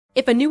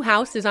If a new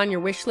house is on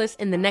your wish list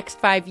in the next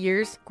 5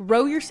 years,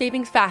 grow your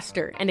savings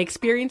faster and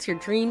experience your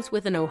dreams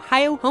with an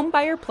Ohio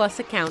Homebuyer Plus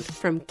account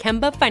from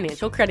Kemba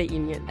Financial Credit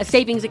Union. A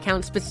savings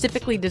account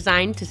specifically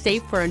designed to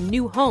save for a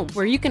new home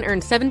where you can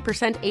earn 7%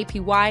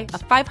 APY,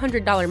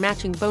 a $500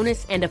 matching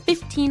bonus, and a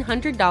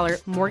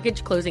 $1,500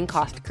 mortgage closing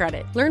cost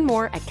credit. Learn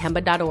more at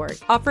Kemba.org.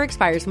 Offer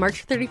expires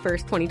March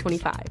 31st,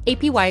 2025.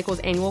 APY equals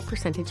annual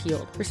percentage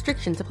yield.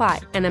 Restrictions apply.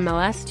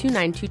 NMLS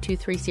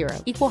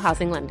 292230. Equal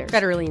housing lender.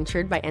 Federally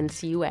insured by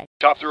NCUA.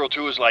 Top Thrill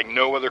 2 is like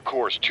no other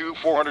course. 2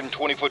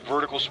 420-foot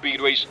vertical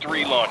speedways,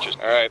 3 launches.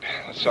 All right,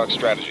 let's talk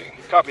strategy.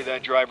 Copy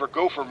that, driver.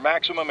 Go for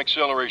maximum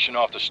acceleration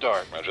off the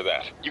start. Roger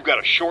that. You've got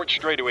a short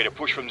straightaway to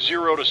push from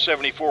 0 to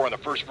 74 on the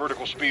first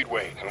vertical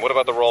speedway. And what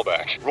about the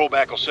rollback?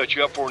 Rollback will set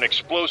you up for an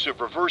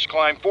explosive reverse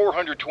climb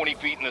 420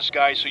 feet in the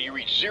sky so you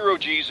reach 0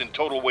 G's in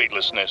total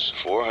weightlessness.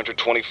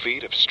 420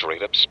 feet of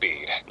straight-up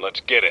speed. Let's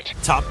get it.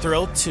 Top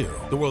Thrill 2,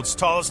 the world's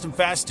tallest and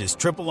fastest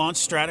triple-launch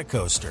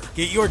stratocoaster.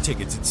 Get your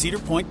tickets at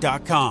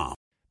cedarpoint.com.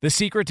 The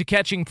secret to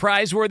catching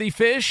prize-worthy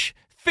fish?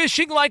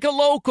 Fishing like a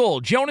local.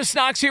 Jonas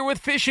Knox here with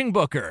Fishing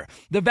Booker.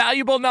 The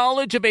valuable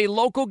knowledge of a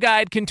local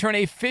guide can turn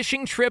a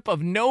fishing trip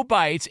of no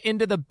bites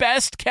into the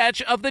best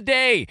catch of the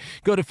day.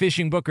 Go to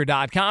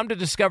fishingbooker.com to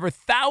discover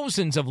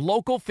thousands of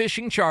local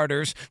fishing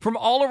charters from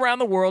all around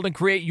the world and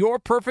create your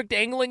perfect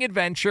angling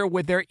adventure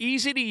with their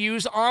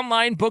easy-to-use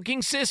online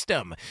booking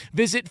system.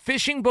 Visit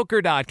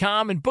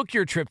fishingbooker.com and book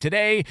your trip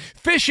today.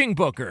 Fishing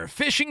Booker.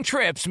 Fishing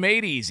trips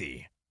made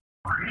easy.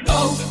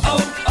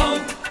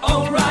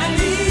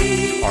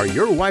 O'Reilly. Are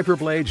your wiper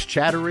blades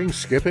chattering,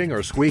 skipping,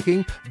 or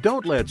squeaking?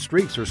 Don't let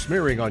streaks or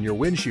smearing on your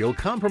windshield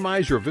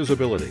compromise your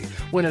visibility.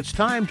 When it's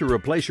time to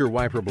replace your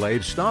wiper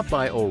blades, stop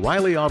by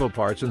O'Reilly Auto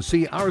Parts and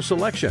see our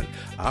selection.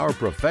 Our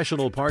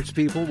professional parts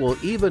people will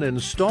even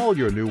install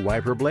your new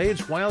wiper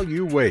blades while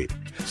you wait.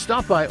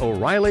 Stop by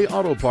O'Reilly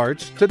Auto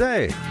Parts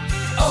today.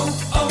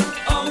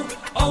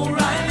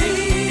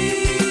 O'Reilly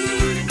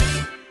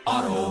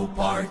Auto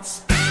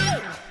Parts.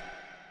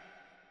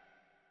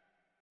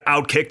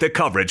 Outkick the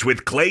coverage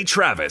with Clay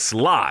Travis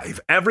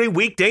live every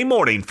weekday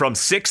morning from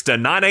 6 to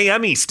 9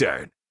 a.m.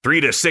 Eastern,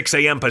 3 to 6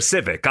 a.m.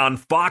 Pacific on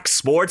Fox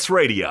Sports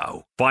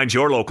Radio. Find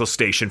your local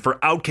station for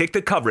Outkick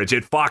the coverage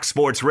at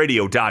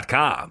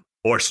foxsportsradio.com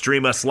or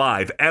stream us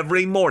live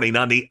every morning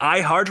on the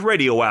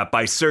iHeartRadio app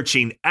by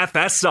searching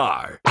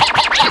FSR. Now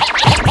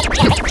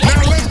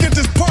let's get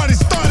this party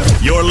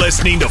started. You're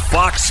listening to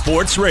Fox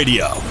Sports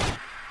Radio.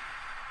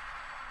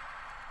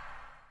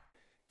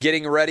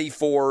 Getting ready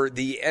for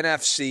the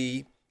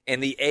NFC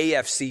and the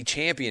AFC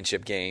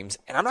championship games.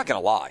 And I'm not going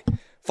to lie.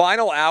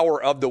 Final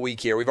hour of the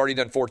week here. We've already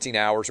done 14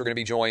 hours. We're going to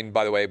be joined,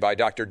 by the way, by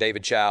Dr.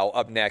 David Chow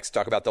up next.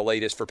 Talk about the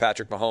latest for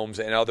Patrick Mahomes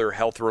and other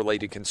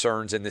health-related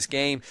concerns in this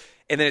game.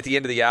 And then at the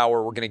end of the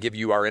hour, we're going to give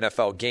you our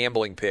NFL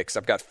gambling picks.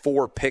 I've got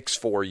 4 picks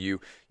for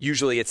you.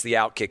 Usually it's the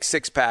Outkick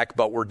 6-pack,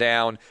 but we're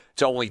down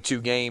to only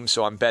 2 games,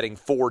 so I'm betting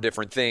 4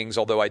 different things,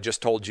 although I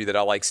just told you that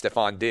I like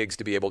Stephon Diggs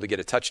to be able to get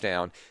a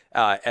touchdown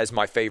as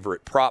my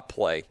favorite prop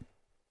play.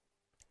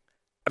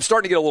 I'm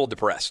starting to get a little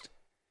depressed.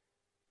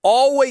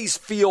 Always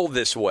feel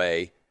this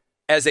way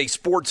as a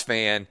sports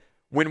fan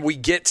when we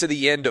get to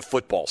the end of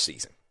football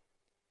season.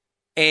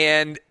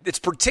 And it's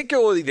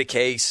particularly the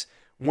case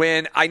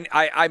when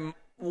I'm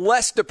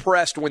less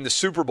depressed when the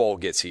Super Bowl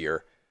gets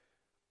here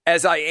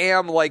as I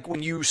am like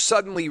when you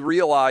suddenly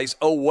realize,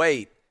 oh,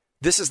 wait,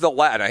 this is the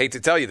last, and I hate to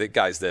tell you that,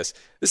 guys, this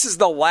is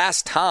the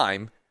last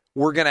time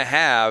we're going to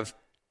have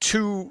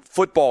 2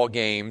 football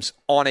games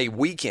on a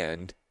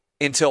weekend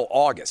until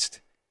August.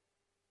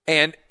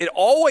 And it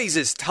always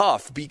is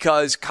tough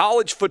because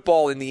college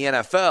football and the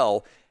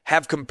NFL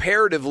have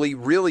comparatively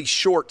really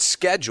short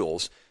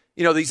schedules.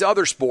 You know, these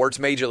other sports,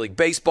 Major League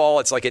Baseball,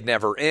 it's like it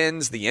never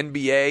ends. The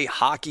NBA,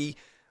 hockey.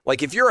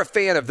 Like, if you're a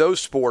fan of those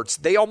sports,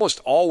 they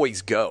almost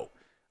always go.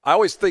 I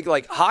always think,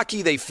 like,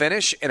 hockey, they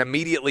finish and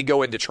immediately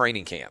go into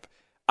training camp.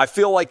 I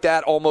feel like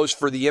that almost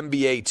for the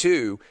NBA,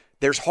 too.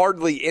 There's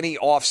hardly any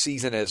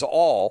offseason at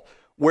all.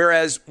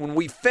 Whereas when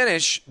we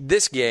finish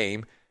this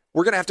game,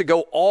 we're going to have to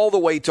go all the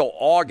way till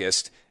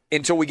August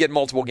until we get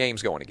multiple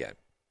games going again.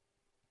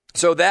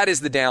 So that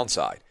is the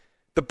downside.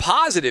 The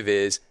positive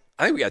is,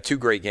 I think we got 2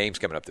 great games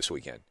coming up this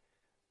weekend.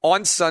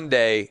 On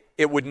Sunday,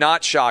 it would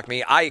not shock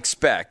me. I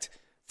expect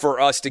for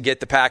us to get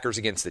the Packers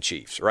against the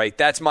Chiefs, right?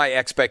 That's my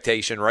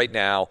expectation right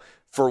now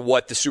for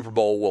what the Super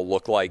Bowl will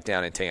look like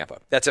down in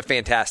Tampa. That's a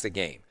fantastic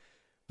game.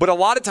 But a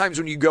lot of times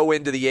when you go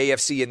into the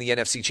AFC and the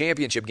NFC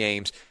championship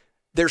games,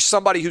 there's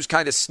somebody who's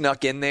kind of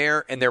snuck in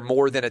there and they're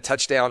more than a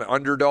touchdown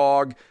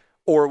underdog,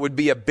 or it would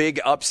be a big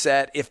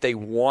upset if they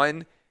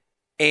won.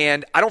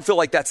 And I don't feel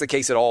like that's the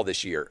case at all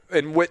this year.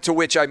 And to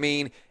which I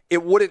mean,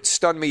 it wouldn't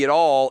stun me at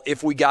all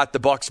if we got the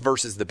Bucs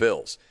versus the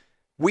Bills.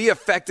 We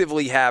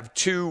effectively have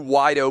 2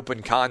 wide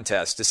open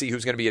contests to see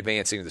who's going to be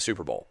advancing to the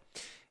Super Bowl.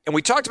 And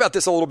we talked about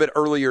this a little bit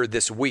earlier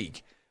this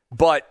week,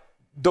 but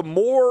the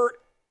more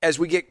as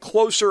we get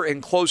closer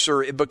and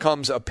closer, it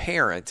becomes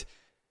apparent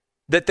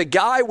that the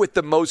guy with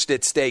the most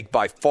at stake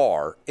by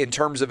far in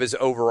terms of his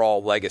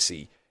overall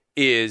legacy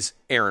is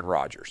Aaron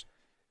Rodgers.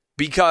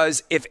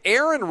 Because if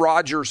Aaron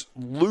Rodgers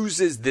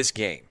loses this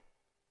game,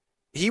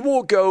 he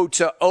will go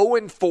to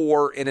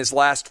 0-4 in his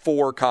last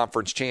 4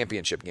 conference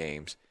championship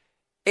games.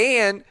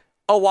 And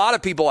a lot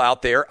of people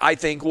out there, I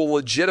think, will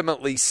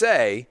legitimately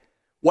say,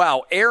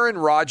 wow, Aaron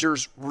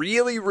Rodgers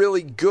really,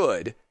 really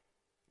good,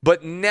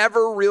 but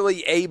never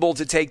really able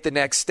to take the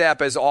next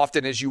step as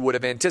often as you would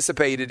have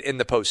anticipated in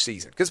the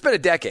postseason. Because it's been a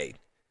decade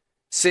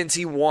since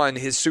he won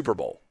his Super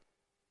Bowl.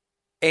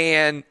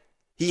 And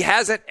he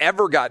hasn't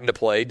ever gotten to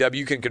play.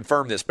 W can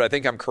confirm this, but I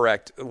think I'm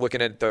correct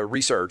looking at the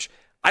research.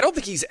 I don't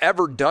think he's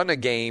ever done a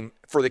game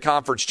for the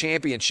conference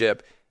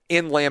championship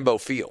in Lambeau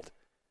Field.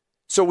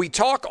 So we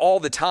talk all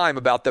the time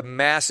about the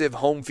massive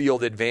home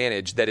field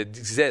advantage that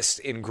exists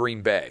in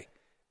Green Bay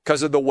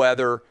because of the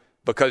weather,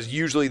 because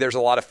usually there's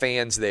a lot of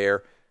fans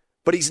there.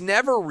 But he's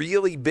never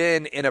really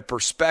been in a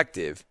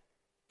perspective,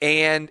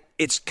 and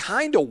it's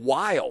kind of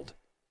wild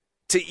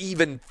to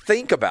even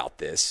think about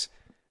this,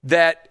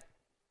 that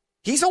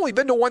he's only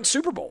been to 1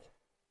 Super Bowl.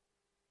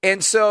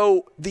 And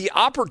so the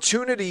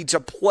opportunity to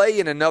play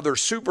in another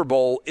Super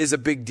Bowl is a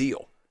big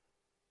deal.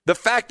 The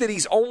fact that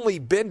he's only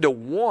been to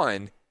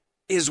 1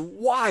 is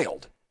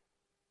wild.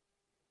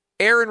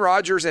 Aaron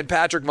Rodgers and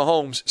Patrick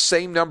Mahomes,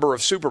 same number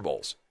of Super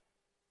Bowls.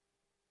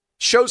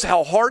 Shows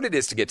how hard it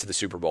is to get to the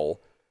Super Bowl.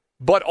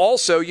 But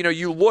also,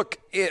 you look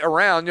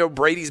around,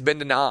 Brady's been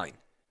to 9.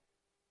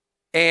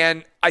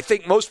 And I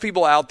think most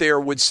people out there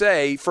would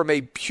say, from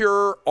a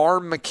pure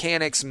arm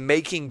mechanics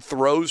making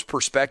throws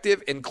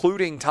perspective,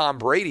 including Tom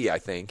Brady, I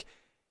think,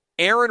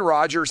 Aaron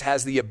Rodgers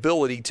has the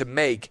ability to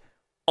make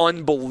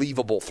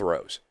unbelievable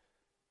throws,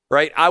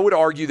 right? I would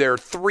argue there are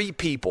 3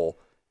 people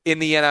in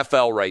the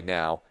NFL right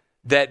now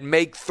that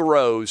make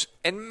throws,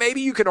 and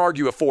maybe you can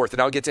argue a 4th, and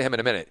I'll get to him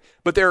in a minute.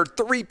 But there are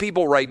 3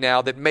 people right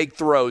now that make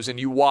throws, and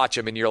you watch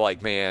them, and you're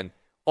like, man,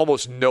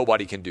 almost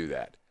nobody can do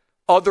that.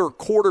 Other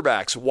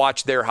quarterbacks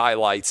watch their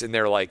highlights, and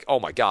they're like, oh,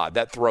 my God,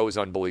 that throw is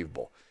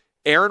unbelievable.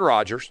 Aaron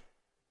Rodgers,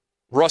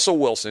 Russell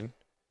Wilson,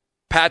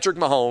 Patrick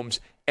Mahomes,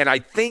 and I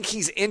think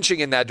he's inching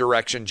in that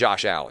direction,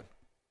 Josh Allen,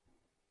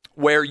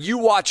 where you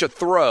watch a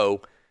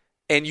throw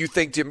and you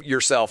think to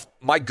yourself,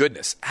 my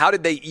goodness, how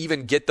did they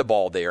even get the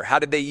ball there? How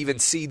did they even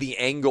see the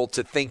angle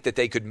to think that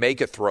they could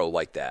make a throw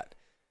like that?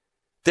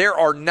 There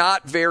are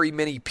not very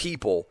many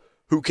people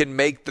who can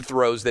make the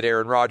throws that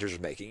Aaron Rodgers is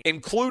making,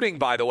 including,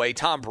 by the way,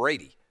 Tom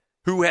Brady,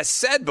 who has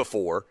said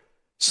before,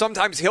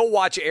 sometimes he'll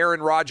watch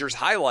Aaron Rodgers'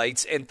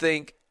 highlights and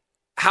think,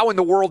 how in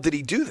the world did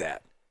he do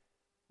that?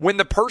 When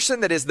the person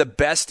that is the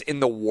best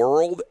in the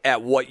world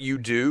at what you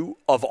do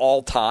of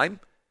all time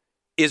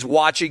is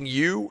watching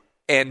you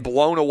and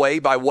blown away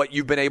by what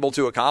you've been able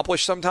to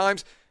accomplish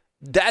sometimes,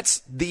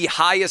 that's the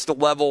highest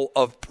level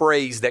of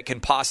praise that can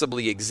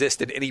possibly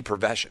exist in any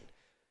profession.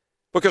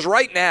 Because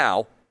right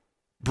now,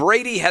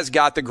 Brady has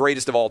got the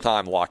greatest of all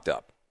time locked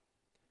up.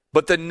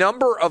 But the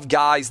number of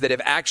guys that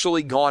have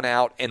actually gone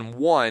out and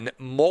won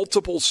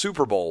multiple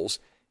Super Bowls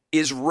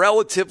is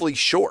relatively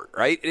short,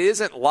 right? It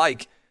isn't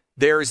like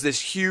there's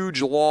this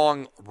huge,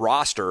 long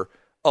roster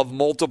of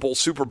multiple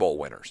Super Bowl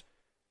winners.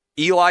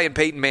 Eli and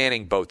Peyton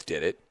Manning both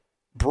did it.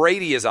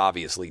 Brady has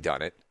obviously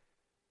done it.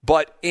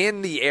 But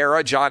in the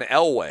era, John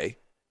Elway,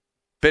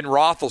 Ben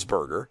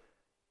Roethlisberger,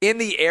 in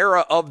the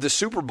era of the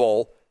Super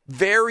Bowl,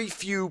 very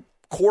few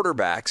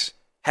quarterbacks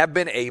have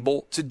been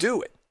able to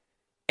do it.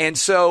 And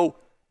so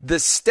the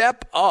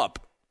step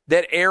up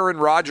that Aaron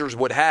Rodgers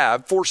would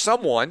have for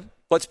someone,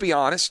 let's be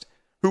honest,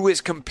 who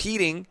is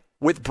competing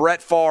with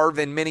Brett Favre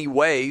in many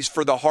ways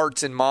for the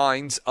hearts and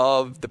minds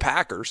of the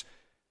Packers.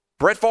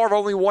 Brett Favre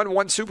only won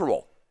 1 Super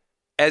Bowl.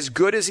 As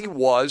good as he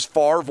was,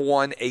 Favre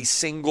won a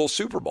single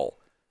Super Bowl.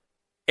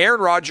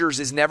 Aaron Rodgers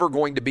is never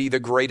going to be the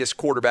greatest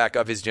quarterback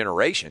of his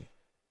generation,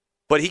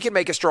 but he can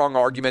make a strong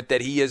argument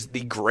that he is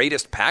the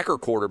greatest Packer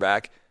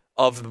quarterback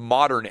of the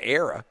modern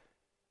era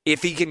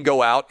if he can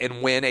go out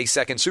and win a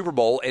second Super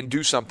Bowl and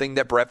do something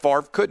that Brett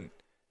Favre couldn't.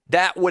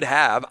 That would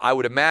have, I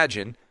would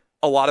imagine,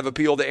 a lot of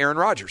appeal to Aaron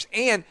Rodgers.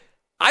 And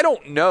I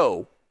don't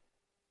know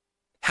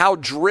how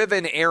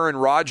driven Aaron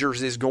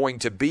Rodgers is going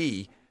to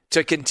be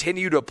to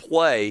continue to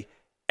play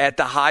at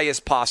the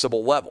highest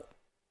possible level.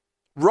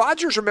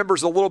 Rodgers, remember,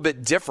 is a little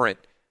bit different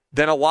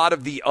than a lot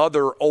of the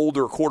other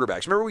older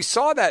quarterbacks. Remember, we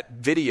saw that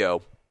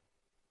video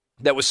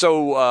that was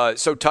so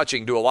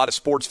touching to a lot of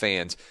sports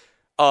fans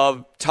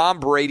of Tom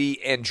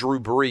Brady and Drew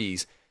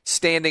Brees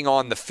standing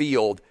on the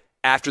field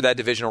after that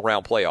divisional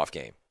round playoff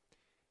game.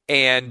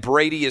 And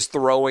Brady is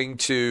throwing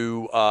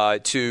to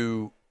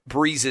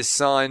Brees'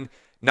 son,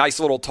 nice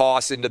little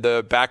toss into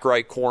the back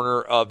right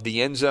corner of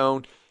the end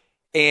zone.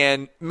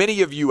 And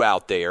many of you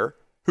out there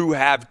who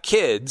have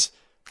kids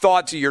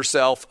thought to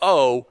yourself,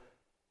 oh,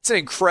 it's an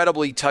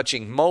incredibly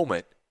touching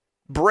moment.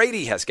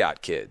 Brady has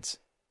got kids.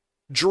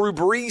 Drew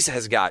Brees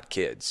has got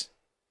kids.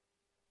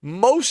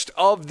 Most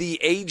of the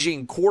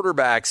aging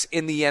quarterbacks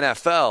in the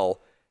NFL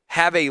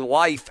have a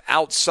life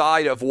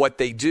outside of what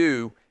they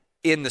do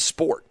in the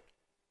sport.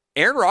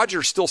 Aaron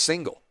Rodgers is still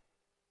single,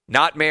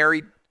 not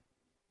married,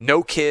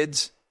 no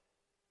kids.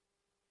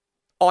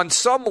 On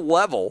some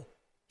level,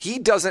 he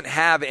doesn't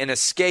have an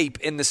escape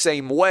in the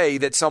same way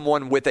that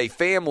someone with a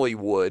family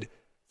would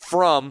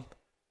from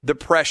the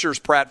pressures,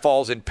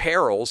 pratfalls, and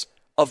perils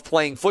of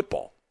playing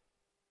football.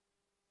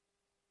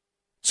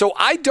 So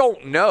I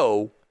don't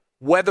know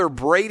whether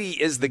Rodgers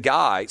is the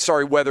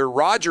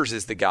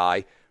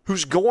guy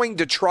who's going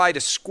to try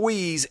to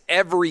squeeze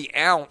every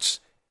ounce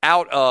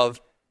out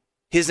of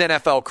his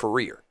NFL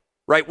career,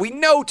 right? We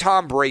know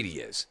Tom Brady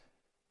is.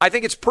 I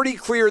think it's pretty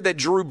clear that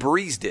Drew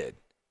Brees did.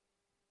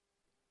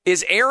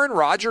 Is Aaron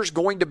Rodgers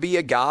going to be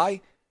a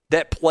guy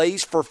that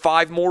plays for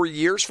 5 more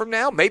years from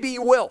now? Maybe he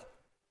will.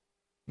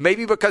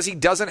 Maybe because he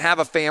doesn't have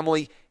a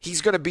family,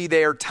 he's going to be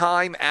there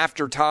time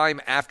after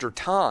time after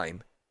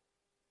time.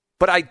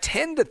 But I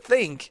tend to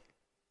think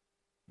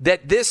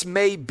that this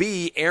may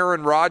be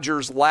Aaron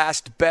Rodgers'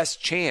 last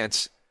best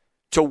chance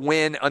to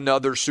win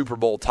another Super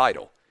Bowl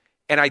title.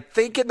 And I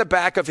think in the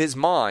back of his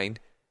mind,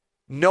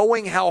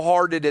 knowing how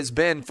hard it has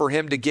been for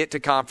him to get to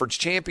conference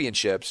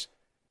championships,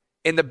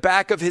 in the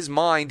back of his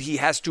mind, he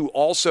has to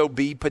also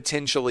be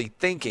potentially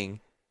thinking,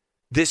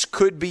 this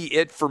could be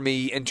it for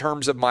me in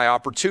terms of my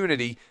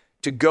opportunity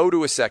to go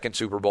to a second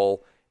Super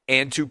Bowl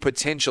and to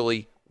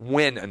potentially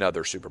win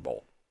another Super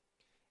Bowl.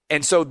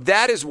 And so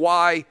that is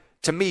why,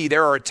 to me,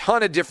 there are a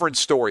ton of different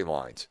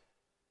storylines.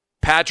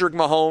 Patrick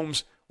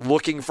Mahomes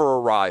looking for a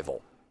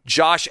rival.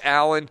 Josh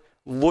Allen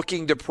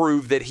looking to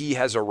prove that he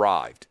has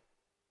arrived.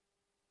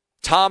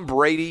 Tom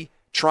Brady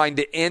trying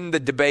to end the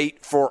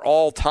debate for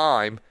all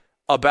time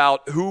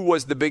about who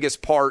was the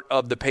biggest part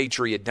of the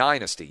Patriot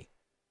dynasty.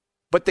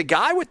 But the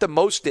guy with the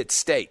most at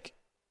stake,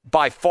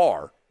 by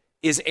far,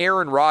 is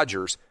Aaron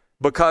Rodgers,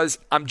 because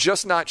I'm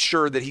just not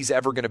sure that he's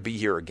ever going to be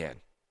here again.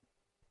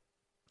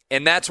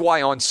 And that's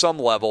why, on some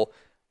level,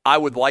 I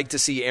would like to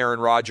see Aaron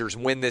Rodgers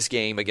win this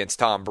game against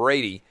Tom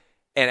Brady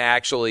and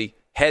actually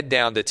head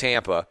down to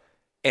Tampa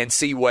and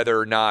see whether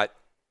or not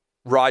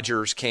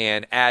Rodgers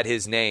can add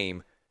his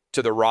name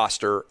to the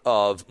roster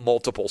of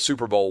multiple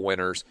Super Bowl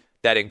winners,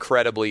 that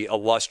incredibly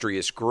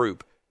illustrious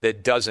group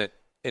that doesn't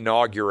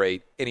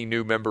inaugurate any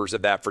new members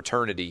of that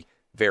fraternity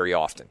very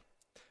often.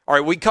 All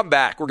right, we come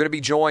back. We're going to be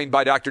joined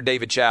by Dr.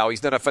 David Chao.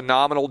 He's done a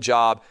phenomenal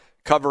job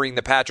covering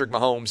the Patrick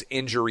Mahomes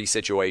injury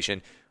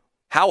situation.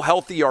 How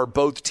healthy are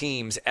both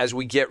teams as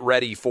we get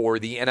ready for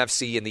the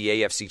NFC and the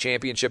AFC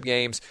championship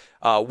games?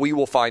 We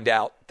will find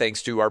out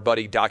thanks to our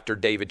buddy Dr.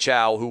 David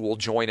Chao, who will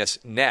join us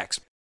next.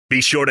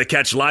 Be sure to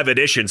catch live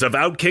editions of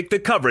Outkick the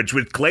Coverage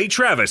with Clay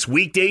Travis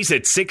weekdays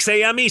at 6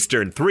 a.m.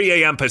 Eastern,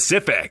 3 a.m.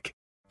 Pacific.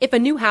 If a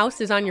new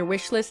house is on your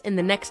wish list in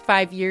the next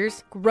 5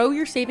 years, grow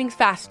your savings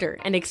faster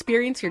and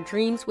experience your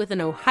dreams with an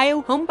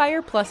Ohio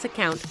Homebuyer Plus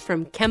account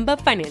from Kemba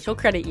Financial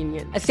Credit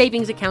Union. A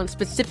savings account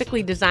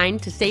specifically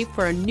designed to save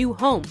for a new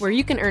home, where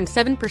you can earn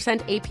 7%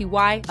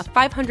 APY,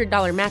 a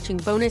 $500 matching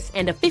bonus,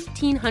 and a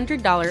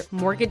 $1,500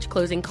 mortgage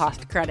closing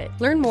cost credit.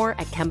 Learn more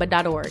at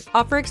Kemba.org.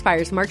 Offer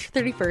expires March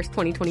 31st,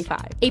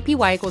 2025.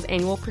 APY equals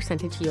annual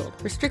percentage yield.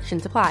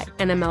 Restrictions apply.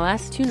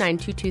 NMLS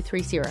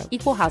 292230.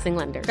 Equal housing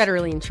lender.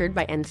 Federally insured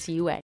by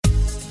NCUA.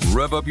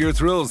 Rev up your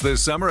thrills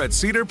this summer at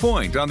Cedar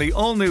Point on the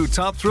all-new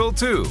Top Thrill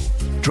 2.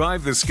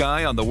 Drive the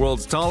sky on the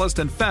world's tallest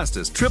and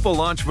fastest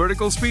triple-launch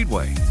vertical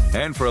speedway.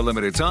 And for a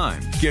limited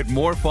time, get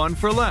more fun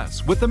for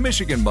less with the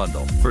Michigan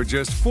Bundle for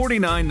just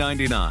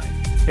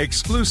 $49.99.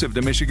 Exclusive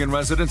to Michigan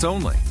residents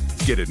only.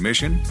 Get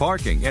admission,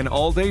 parking, and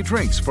all-day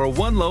drinks for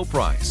one low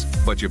price.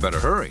 But you better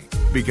hurry,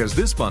 because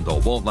this bundle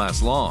won't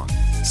last long.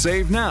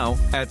 Save now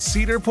at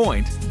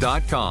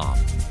cedarpoint.com.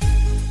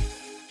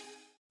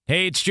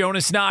 Hey, it's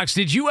Jonas Knox.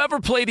 Did you ever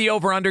play the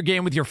over-under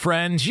game with your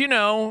friends? You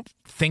know,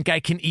 think I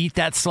can eat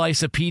that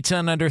slice of pizza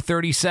in under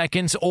 30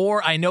 seconds,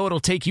 or I know it'll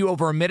take you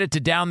over a minute to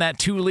down that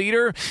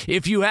 2-liter?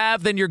 If you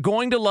have, then you're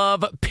going to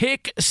love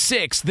Pick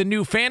 6, the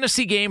new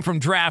fantasy game from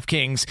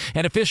DraftKings,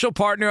 an official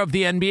partner of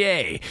the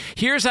NBA.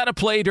 Here's how to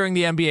play during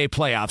the NBA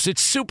playoffs.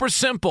 It's super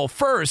simple.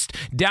 First,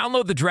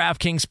 download the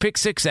DraftKings Pick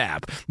 6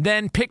 app.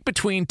 Then pick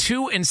between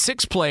 2 and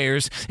 6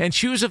 players and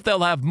choose if they'll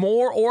have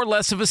more or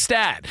less of a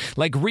stat,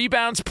 like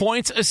rebounds,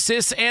 points,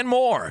 assists, and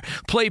more.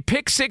 Play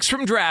Pick 6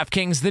 from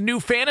DraftKings, the new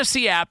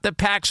fantasy app that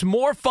packs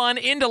more fun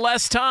into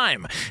less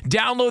time.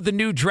 Download the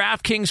new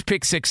DraftKings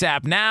Pick 6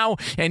 app now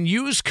and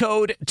use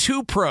code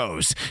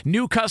 2pros.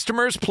 New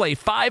customers play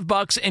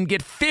 $5 and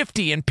get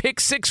 $50 in Pick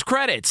 6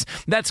 credits.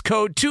 That's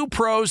code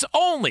 2pros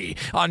only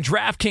on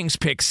DraftKings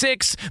Pick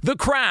 6. The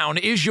crown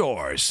is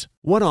yours.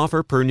 One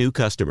offer per new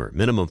customer.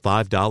 Minimum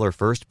 $5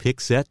 first pick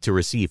set to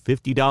receive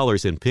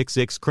 $50 in Pick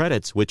 6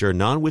 credits, which are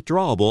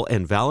non-withdrawable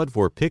and valid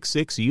for Pick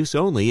 6 use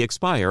only.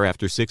 Expire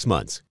after 6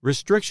 months.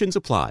 Restrictions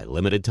apply.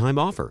 Limited time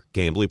offer.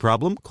 Gambling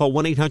problem? Call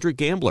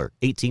 1-800-GAMBLER.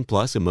 18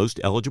 plus in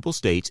most eligible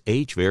states.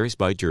 Age varies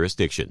by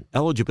jurisdiction.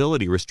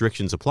 Eligibility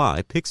restrictions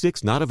apply. Pick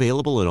 6 not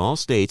available in all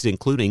states,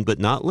 including but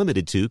not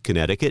limited to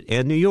Connecticut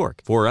and New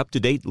York. For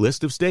up-to-date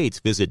list of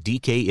states, visit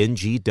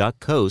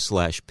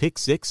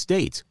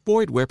dkng.co/pick6states.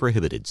 Void where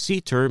prohibited. See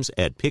terms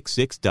at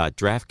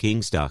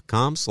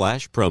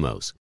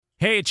pick6.draftkings.com/promos.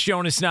 Hey, it's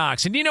Jonas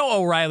Knox, and you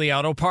know O'Reilly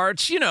Auto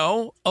Parts. You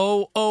know,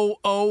 O'Reilly,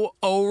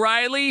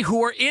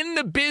 who are in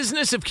the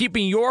business of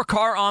keeping your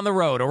car on the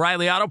road.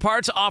 O'Reilly Auto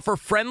Parts offer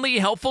friendly,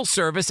 helpful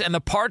service and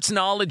the parts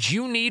knowledge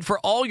you need for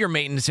all your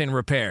maintenance and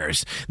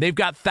repairs. They've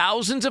got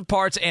thousands of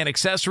parts and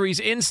accessories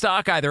in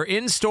stock, either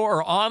in-store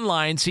or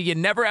online, so you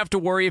never have to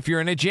worry if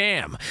you're in a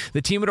jam.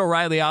 The team at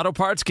O'Reilly Auto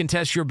Parts can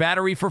test your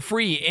battery for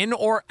free in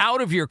or out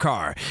of your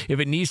car.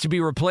 If it needs to be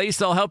replaced,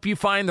 they'll help you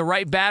find the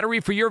right battery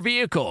for your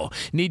vehicle.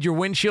 Need your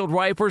windshield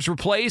wipers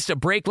replaced, a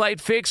brake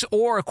light fix,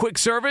 or a quick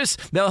service?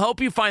 They'll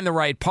help you find the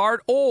right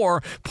part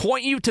or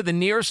point you to the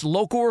nearest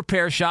local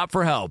repair shop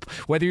for help.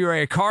 Whether you're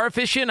a car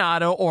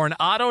aficionado or an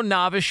auto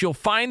novice, you'll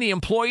find the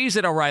employees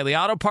at O'Reilly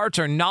Auto Parts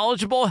are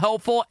knowledgeable,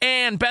 helpful,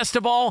 and best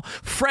of all,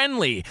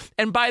 friendly.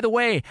 And by the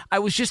way, I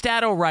was just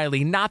at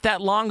O'Reilly not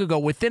that long ago,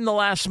 within the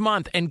last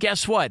month, and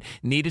guess what?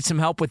 Needed some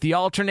help with the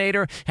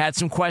alternator, had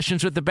some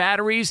questions with the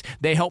batteries.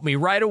 They helped me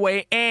right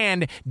away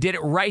and did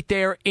it right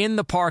there in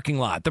the parking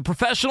lot. The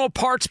professional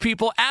parts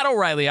people at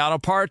O'Reilly Auto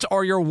Parts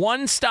are your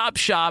one-stop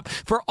shop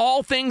for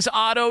all things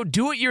auto,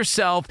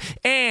 do-it-yourself,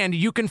 and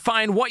you can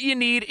find what you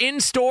need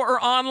in-store or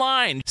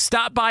online.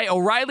 Stop by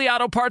O'Reilly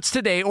Auto Parts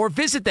today or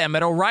visit them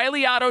at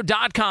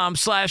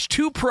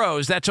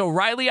O'ReillyAuto.com/2pros. That's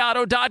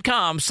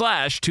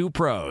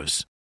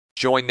O'ReillyAuto.com/2pros.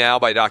 Joined now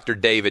by Dr.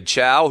 David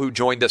Chao, who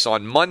joined us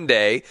on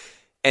Monday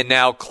and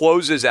now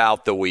closes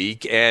out the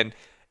week. And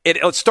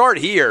let's start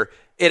here.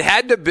 It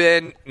had to have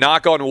been,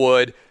 knock on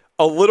wood,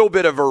 a little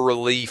bit of a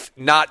relief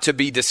not to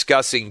be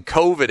discussing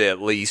COVID,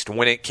 at least,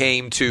 when it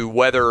came to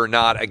whether or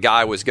not a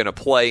guy was going to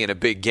play in a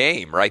big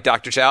game, right?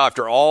 Dr. Chao,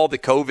 after all the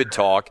COVID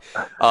talk,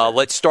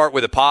 let's start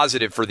with a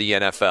positive for the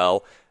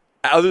NFL.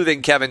 Other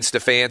than Kevin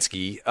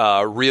Stefanski,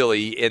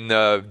 really, in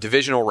the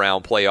divisional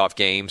round playoff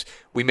games,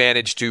 we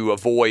managed to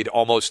avoid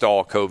almost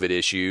all COVID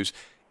issues.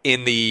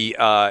 In the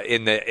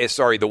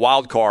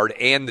wild card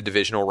and the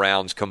divisional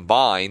rounds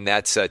combined,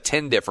 that's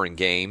 10 different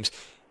games.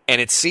 And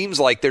it seems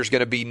like there's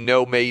going to be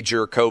no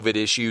major COVID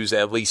issues,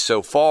 at least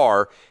so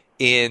far,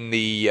 in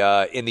the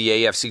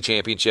AFC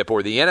Championship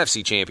or the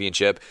NFC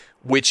Championship,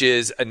 which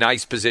is a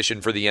nice position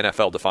for the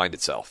NFL to find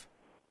itself.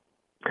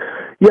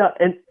 Yeah,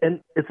 and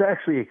it's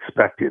actually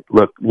expected.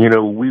 Look,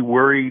 we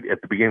worried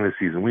at the beginning of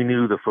the season. We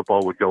knew the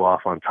football would go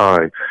off on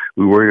time.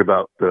 We worried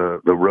about the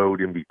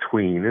road in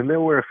between, and there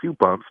were a few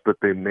bumps, but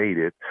they made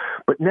it.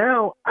 But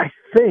now I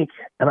think,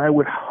 and I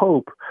would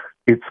hope,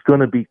 it's going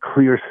to be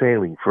clear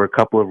sailing for a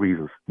couple of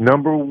reasons.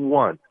 Number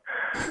one,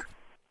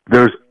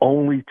 there's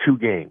only 2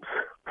 games,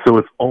 so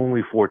it's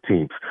only 4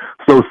 teams.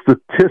 So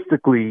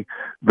statistically,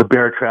 the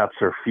bear traps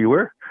are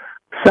fewer.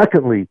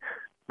 Secondly,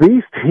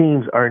 these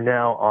teams are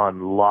now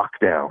on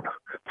lockdown,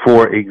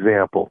 for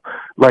example.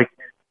 Like,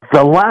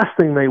 the last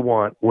thing they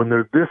want when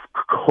they're this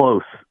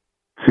close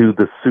to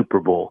the Super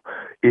Bowl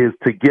is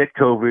to get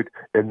COVID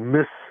and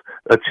miss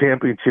a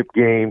championship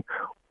game,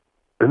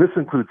 and this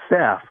includes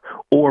staff,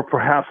 or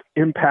perhaps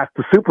impact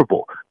the Super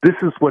Bowl. This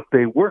is what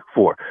they work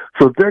for.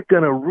 So they're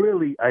going to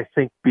really, I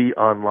think, be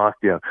on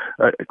lockdown.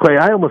 Clay,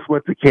 I almost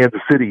went to Kansas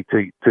City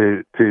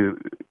to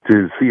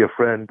see a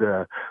friend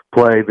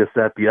play this,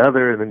 that, the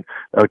other, and then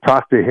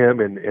talk to him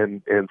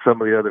and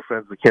some of the other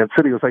friends in Kansas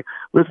City. It was like,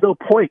 there's no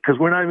point because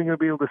we're not even going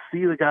to be able to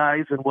see the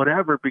guys and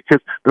whatever because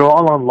they're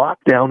all on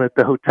lockdown at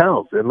the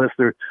hotels unless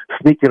they're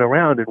sneaking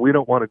around, and we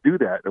don't want to do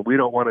that, and we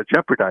don't want to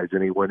jeopardize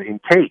anyone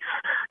in case.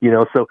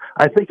 So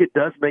I think it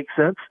does make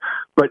sense,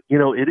 but,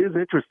 it is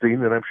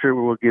interesting, and I'm sure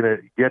we're going to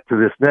get to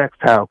this next,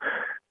 how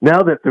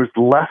now that there's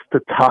less to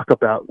talk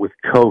about with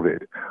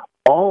COVID,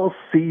 all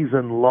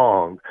season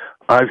long,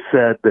 I've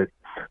said that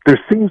there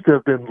seems to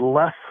have been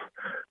less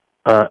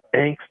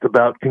angst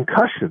about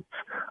concussions.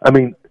 I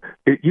mean,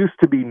 it used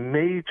to be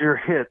major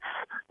hits,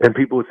 and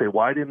people would say,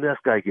 why didn't this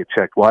guy get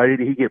checked? Why did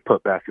he get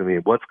put back in the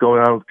game? What's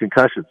going on with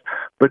concussions?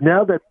 But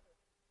now that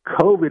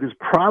COVID is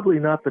probably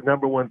not the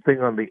number one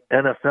thing on the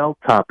NFL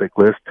topic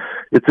list,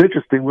 it's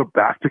interesting, we're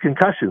back to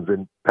concussions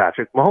and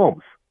Patrick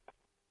Mahomes.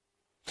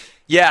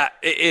 Yeah,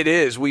 it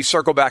is. We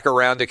circle back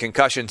around to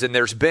concussions, and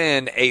there's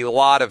been a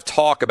lot of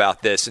talk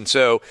about this. And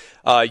so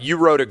you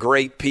wrote a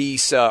great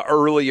piece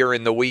earlier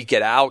in the week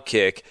at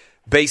Outkick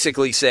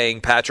basically saying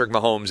Patrick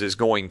Mahomes is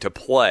going to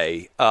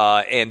play,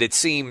 and it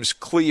seems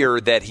clear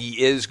that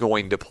he is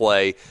going to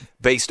play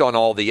based on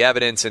all the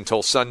evidence.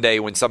 Until Sunday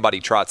when somebody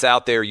trots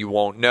out there, you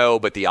won't know,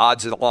 but the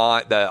odds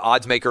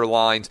maker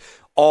lines,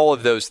 all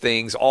of those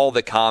things, all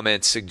the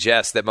comments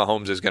suggest that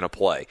Mahomes is going to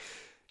play.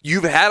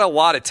 You've had a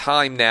lot of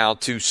time now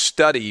to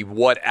study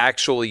what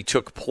actually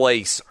took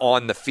place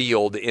on the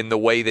field in the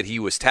way that he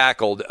was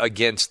tackled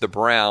against the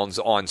Browns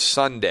on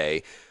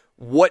Sunday.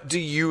 What do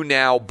you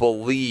now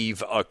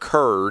believe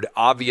occurred,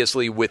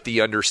 obviously with the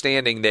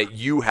understanding that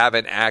you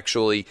haven't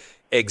actually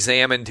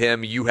examined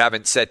him, you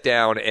haven't sat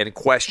down and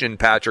questioned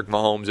Patrick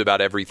Mahomes about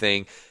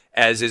everything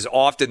as is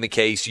often the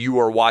case, you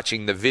are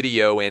watching the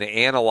video and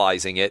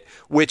analyzing it,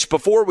 which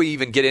before we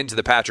even get into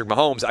the Patrick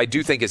Mahomes, I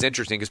do think is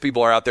interesting because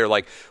people are out there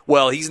like,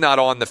 well, he's not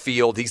on the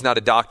field. He's not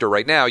a doctor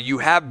right now. You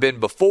have been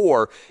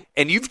before,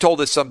 and you've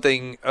told us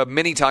something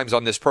many times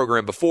on this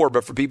program before,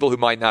 but for people who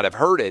might not have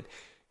heard it,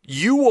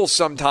 you will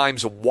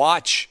sometimes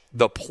watch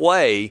the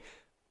play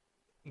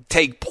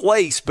take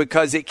place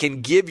because it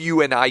can give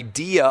you an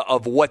idea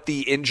of what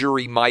the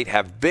injury might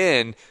have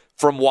been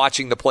from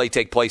watching the play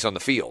take place on the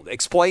field.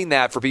 Explain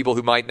that for people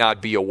who might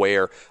not be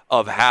aware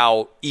of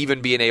how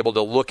even being able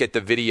to look at the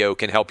video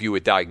can help you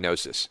with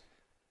diagnosis.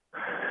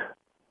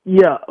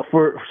 Yeah,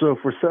 for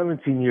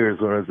 17 years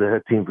when I was the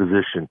head team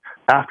physician,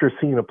 after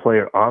seeing a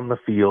player on the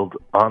field,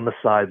 on the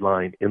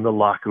sideline, in the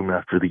locker room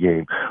after the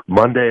game,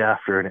 Monday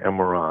after an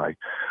MRI,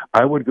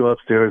 I would go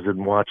upstairs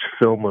and watch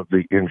film of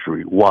the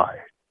injury. Why?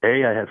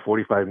 A, I had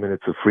 45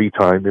 minutes of free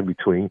time in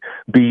between.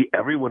 B,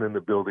 everyone in the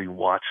building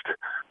watched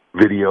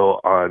video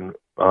on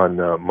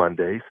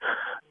Mondays.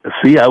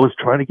 C, I was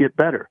trying to get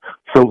better.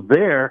 So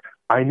there,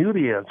 I knew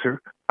the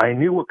answer. I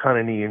knew what kind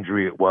of knee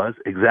injury it was,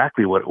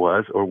 exactly what it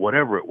was, or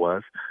whatever it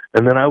was.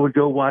 And then I would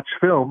go watch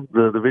film.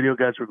 The video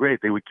guys were great.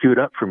 They would cue it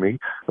up for me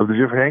of the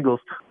different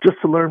angles just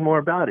to learn more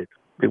about it.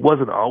 It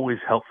wasn't always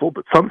helpful,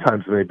 but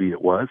sometimes maybe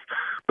it was.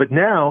 But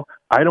now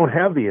I don't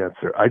have the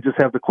answer. I just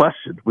have the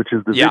question, which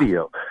is the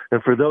video.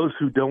 And for those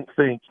who don't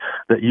think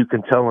that you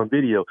can tell on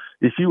video,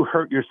 if you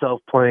hurt yourself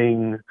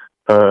playing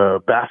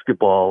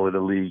basketball in a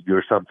league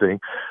or something,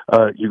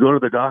 you go to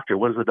the doctor.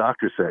 What does the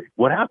doctor say?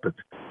 What happened?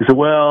 He said,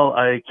 well,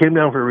 I came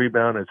down for a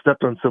rebound, I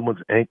stepped on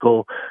someone's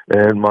ankle,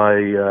 and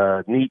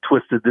my knee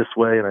twisted this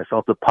way, and I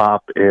felt a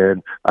pop,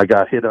 and I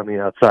got hit on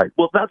the outside.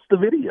 Well, that's the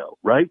video,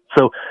 right?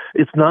 So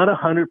it's not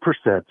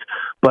 100%,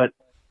 but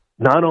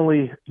not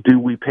only do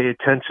we pay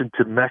attention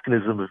to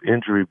mechanism of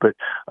injury, but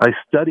I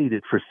studied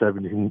it for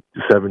 17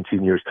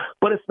 years.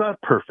 But it's not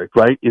perfect,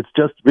 right? It's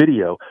just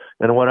video.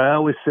 And what I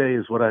always say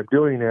is what I'm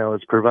doing now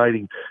is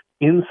providing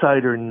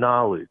insider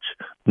knowledge,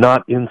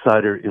 not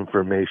insider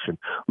information.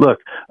 Look,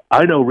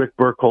 I know Rick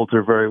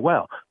Burkholder very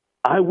well.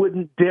 I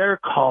wouldn't dare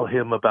call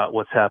him about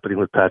what's happening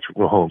with Patrick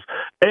Mahomes.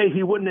 A,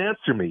 he wouldn't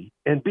answer me,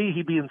 and B,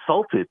 he'd be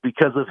insulted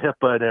because of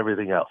HIPAA and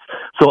everything else.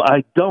 So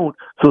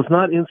it's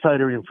not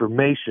insider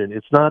information.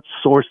 It's not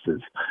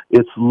sources.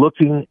 It's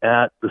looking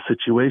at the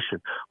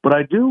situation. But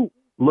I do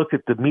look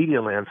at the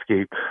media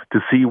landscape to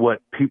see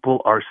what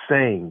people are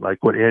saying, like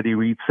what Andy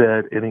Reid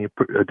said, any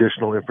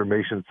additional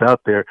information that's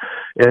out there,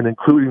 and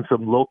including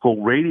some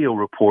local radio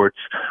reports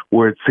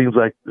where it seems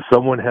like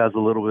someone has a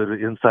little bit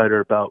of insider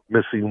about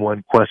missing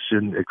one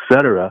question,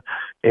 etc.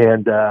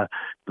 And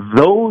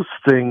those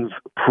things,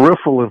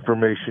 peripheral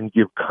information,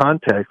 give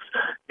context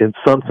and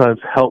sometimes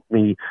help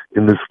me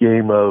in this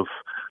game of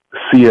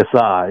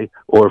CSI,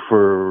 or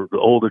for the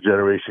older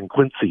generation,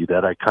 Quincy,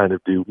 that I kind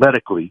of do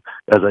medically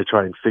as I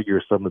try and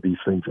figure some of these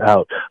things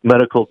out.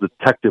 Medical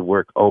detective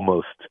work,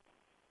 almost.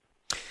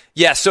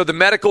 Yeah, so the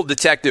medical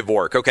detective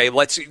work. Okay,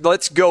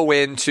 let's go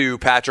into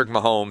Patrick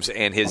Mahomes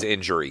and his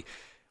injury.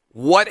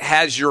 What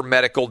has your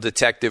medical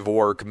detective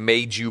work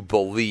made you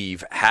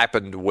believe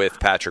happened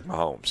with Patrick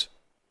Mahomes?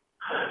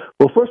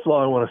 Well, first of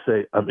all, I want to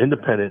say I'm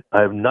independent.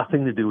 I have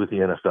nothing to do with the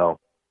NFL.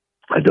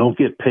 I don't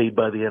get paid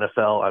by the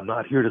NFL. I'm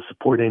not here to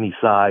support any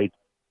side.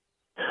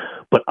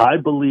 But I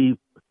believe,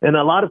 and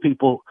a lot of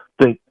people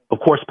think, of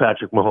course,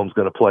 Patrick Mahomes is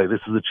going to play. This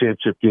is a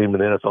championship game,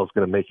 and the NFL is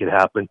going to make it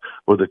happen,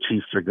 or the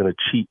Chiefs are going to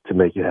cheat to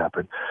make it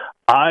happen.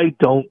 I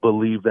don't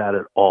believe that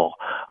at all.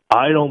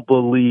 I don't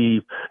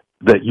believe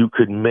that you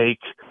could make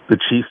the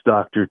Chiefs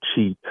doctor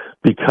cheat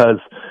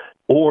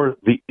or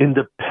the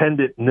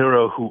independent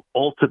neuro who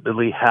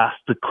ultimately has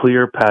to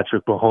clear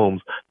Patrick Mahomes,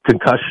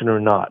 concussion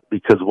or not,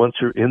 because once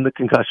you're in the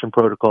concussion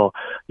protocol,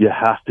 you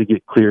have to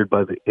get cleared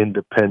by the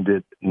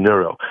independent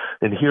neuro.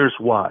 And here's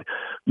why.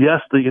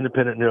 Yes, the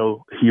independent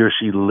neuro, he or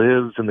she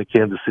lives in the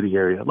Kansas City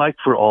area. Like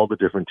for all the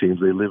different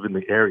teams, they live in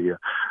the area.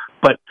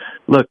 But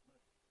look,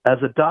 as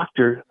a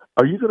doctor,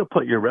 are you going to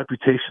put your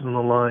reputation on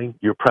the line,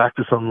 your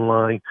practice on the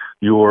line,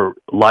 your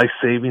life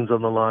savings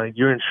on the line?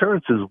 Your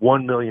insurance is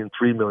 $1 million,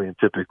 $3 million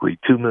typically,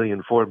 $2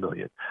 million, $4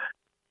 million.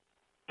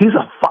 He's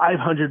a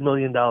 $500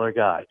 million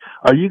guy.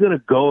 Are you going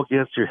to go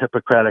against your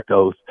Hippocratic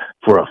oath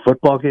for a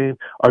football game?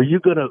 Are you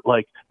going to,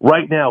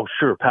 right now,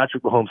 sure,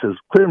 Patrick Mahomes says,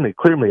 clear me,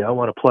 I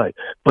want to play.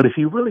 But if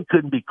he really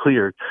couldn't be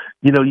cleared,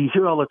 you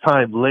hear all the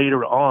time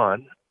later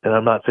on, and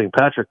I'm not saying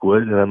Patrick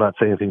would, and I'm not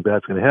saying anything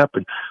bad's going to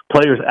happen,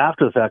 players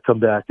after the fact come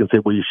back and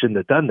say, well, you shouldn't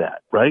have done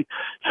that, right?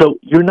 So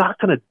you're not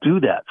going to do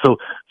that. So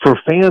for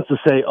fans to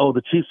say, oh,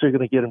 the Chiefs are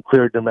going to get him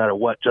cleared no matter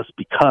what just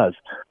because,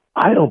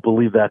 I don't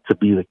believe that to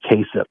be the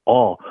case at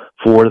all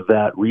for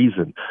that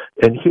reason.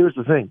 And here's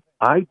the thing.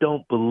 I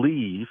don't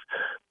believe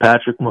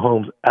Patrick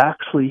Mahomes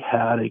actually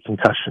had a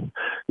concussion.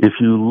 If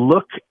you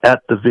look at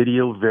the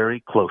video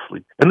very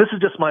closely, and this is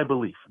just my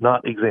belief,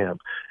 not exam,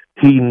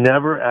 he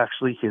never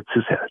actually hits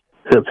his head.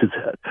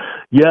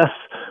 Yes,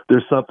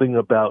 there's something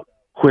about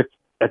quick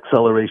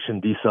acceleration,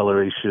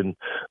 deceleration,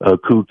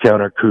 coup,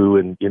 counter coup,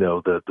 and,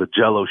 the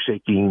jello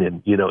shaking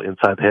and,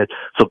 inside the head.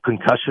 So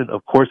concussion,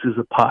 of course, is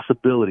a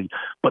possibility,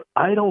 but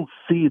I don't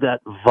see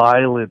that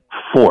violent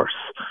force.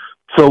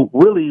 So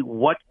really,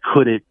 what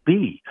could it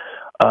be?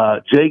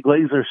 Jay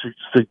Glazer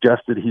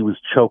suggested he was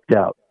choked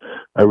out.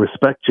 I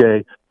respect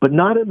Jay, but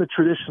not in the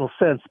traditional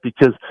sense,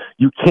 because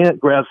you can't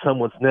grab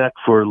someone's neck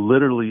for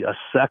literally a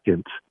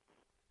second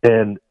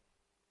and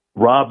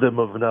rob them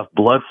of enough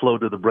blood flow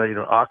to the brain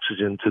or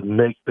oxygen to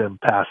make them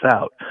pass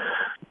out.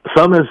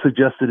 Some have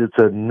suggested it's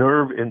a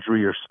nerve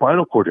injury or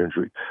spinal cord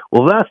injury.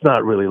 Well, that's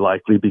not really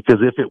likely, because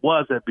if it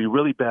was, that'd be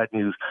really bad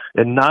news.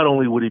 And not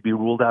only would he be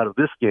ruled out of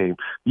this game,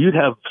 you'd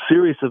have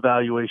serious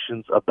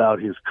evaluations about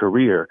his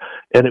career.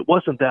 And it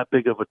wasn't that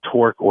big of a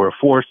torque or a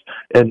force,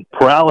 and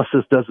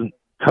paralysis doesn't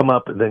come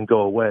up and then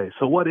go away.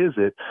 So what is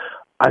it?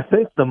 I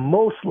think the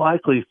most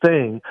likely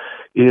thing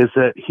is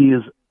that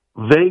his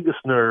vagus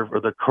nerve,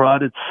 or the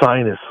carotid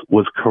sinus,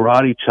 was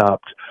karate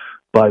chopped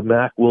by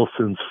Mack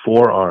Wilson's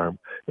forearm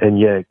and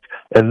yanked.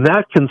 And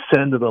that can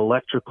send an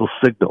electrical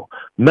signal.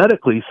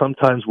 Medically,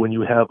 sometimes when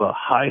you have a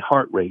high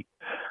heart rate,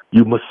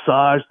 you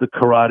massage the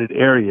carotid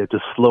area to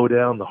slow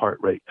down the heart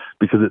rate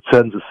because it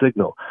sends a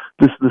signal.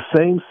 This is the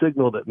same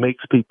signal that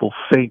makes people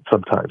faint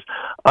sometimes.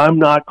 I'm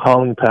not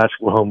calling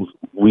Patrick Mahomes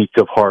weak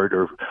of heart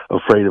or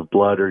afraid of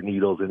blood or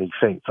needles and he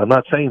faints. I'm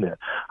not saying that.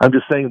 I'm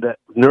just saying that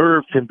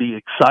nerve can be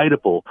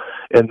excitable,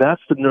 and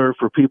that's the nerve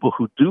for people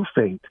who do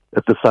faint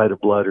at the sight of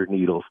blood or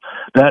needles.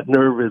 That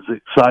nerve is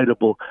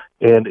excitable,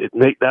 and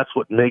that's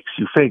what makes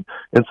you faint.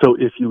 And so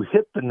if you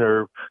hit the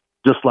nerve,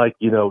 just like,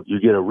 you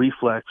get a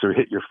reflex or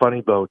hit your funny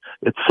bone,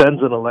 it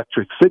sends an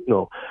electric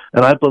signal.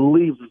 And I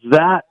believe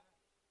that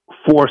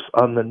force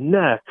on the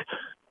neck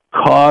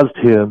caused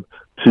him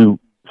to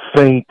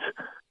faint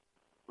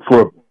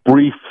for a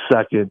brief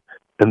second,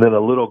 and then a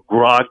little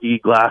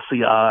groggy,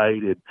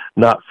 glassy-eyed, and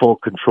not full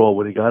control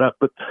when he got up.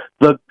 But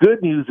the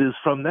good news is,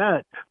 from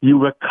that, you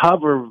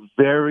recover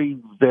very,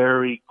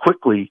 very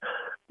quickly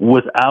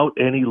without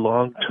any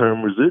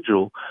long-term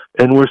residual.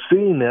 And we're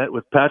seeing that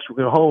with Patrick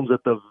Mahomes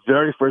at the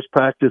very first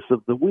practice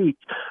of the week,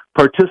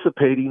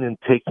 participating and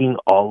taking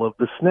all of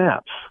the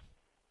snaps.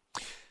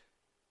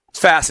 It's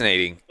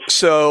fascinating.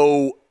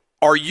 So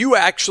are you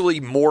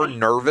actually more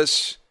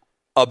nervous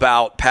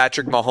about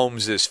Patrick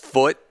Mahomes'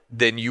 foot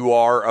than you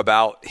are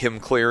about him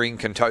clearing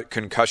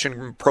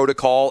concussion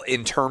protocol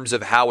in terms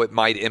of how it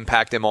might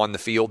impact him on the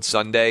field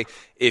Sunday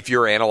if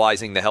you're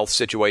analyzing the health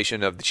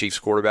situation of the Chiefs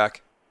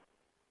quarterback?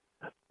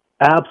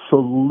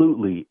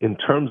 Absolutely, in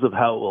terms of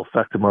how it will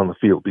affect him on the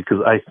field, because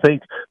I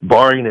think,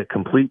 barring a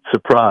complete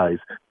surprise,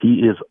 he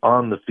is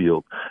on the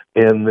field.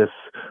 And this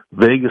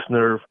vagus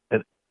nerve,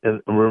 and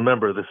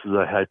remember, this is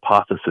a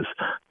hypothesis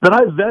that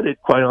I vetted,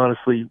 quite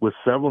honestly, with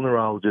several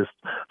neurologists,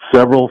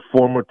 several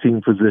former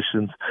team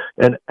physicians,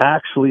 and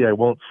actually, I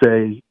won't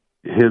say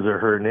his or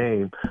her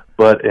name,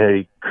 but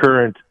a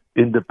current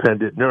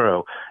independent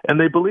neuro. And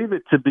they believe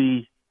it to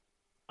be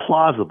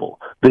plausible.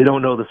 They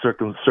don't know the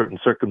certain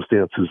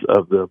circumstances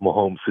of the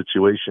Mahomes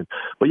situation.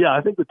 But yeah,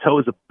 I think the toe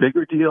is a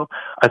bigger deal.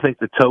 I think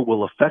the toe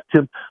will affect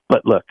him.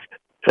 But look,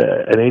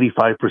 an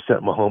 85%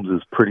 Mahomes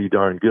is pretty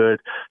darn good.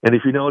 And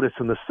if you notice,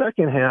 in the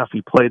second half,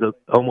 he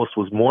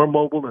was more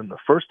mobile than the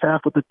first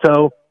half with the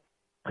toe.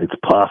 It's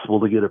possible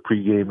to get a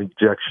pregame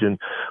injection,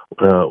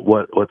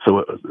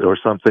 or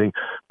something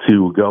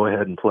to go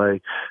ahead and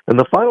play. And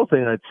the final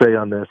thing I'd say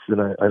on this,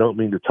 and I don't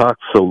mean to talk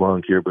so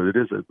long here, but it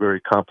is a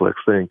very complex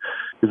thing,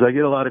 is I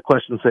get a lot of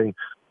questions saying,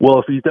 well,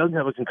 if he doesn't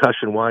have a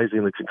concussion, why is he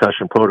in the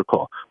concussion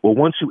protocol? Well,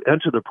 once you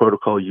enter the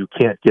protocol, you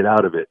can't get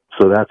out of it.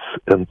 So that's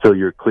until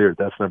you're cleared.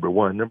 That's number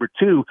one. Number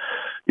two,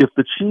 if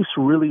the Chiefs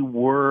really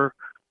were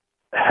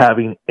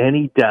having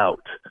any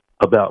doubt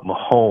about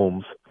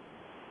Mahomes'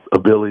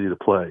 ability to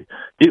play,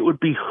 it would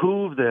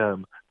behoove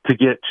them to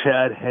get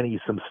Chad Henne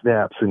some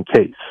snaps in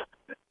case.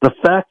 The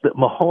fact that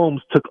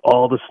Mahomes took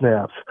all the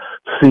snaps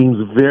seems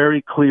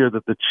very clear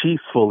that the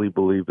Chiefs fully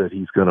believe that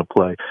he's going to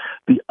play.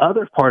 The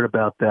other part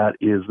about that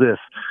is this: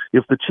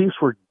 if the Chiefs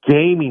were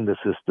gaming the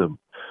system,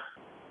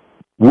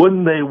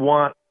 wouldn't they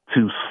want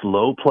to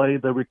slow play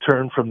the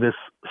return from this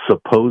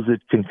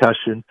supposed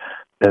concussion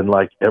and,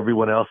 like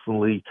everyone else in the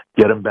league,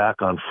 get him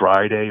back on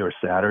Friday or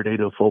Saturday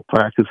to full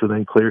practice and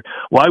then clear?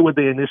 Why would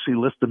they initially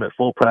list him at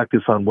full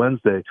practice on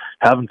Wednesday,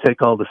 have him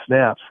take all the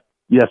snaps?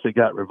 Yes, it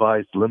got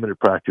revised to limited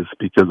practice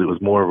because it was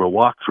more of a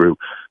walkthrough.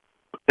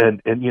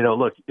 And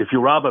look, if you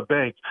rob a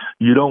bank,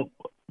 you don't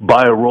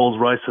buy a Rolls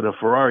Royce and a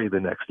Ferrari the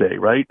next day,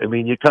 right? I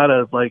mean, you kind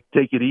of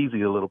take it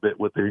easy a little bit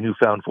with their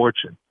newfound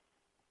fortune.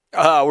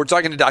 We're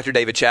talking to Dr.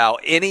 David Chao.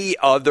 Any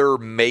other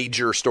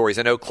major stories?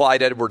 I know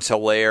Clyde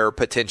Edwards-Helaire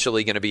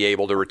potentially going to be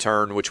able to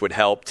return, which would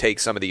help take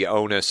some of the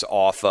onus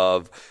off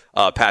of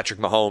Patrick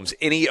Mahomes.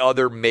 Any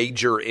other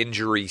major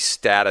injury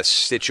status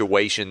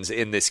situations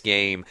in this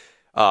game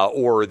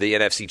or the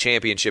NFC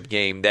Championship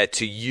game that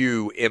to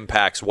you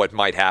impacts what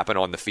might happen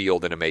on the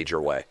field in a major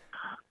way?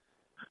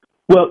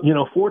 Well,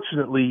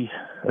 fortunately,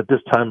 at this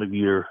time of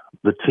year,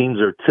 the teams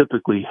are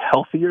typically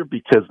healthier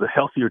because the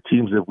healthier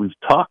teams that we've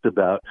talked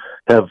about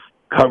have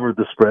covered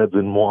the spreads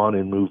and won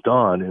and moved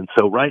on. And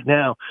so right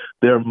now,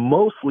 they're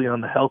mostly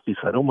on the healthy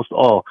side, almost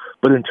all.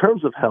 But in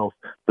terms of health,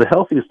 the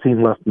healthiest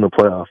team left in the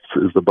playoffs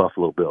is the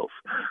Buffalo Bills.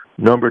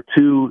 Number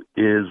 2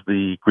 is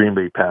the Green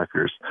Bay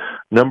Packers.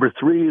 Number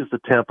 3 is the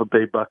Tampa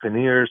Bay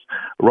Buccaneers.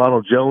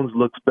 Ronald Jones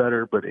looks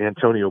better, but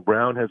Antonio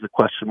Brown has a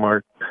question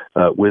mark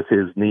with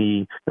his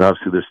knee. And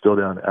obviously they're still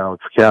down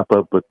Alex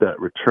Kappa, but that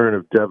return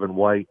of Devin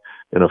White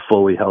and a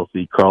fully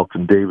healthy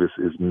Carlton Davis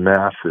is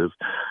massive.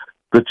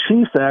 The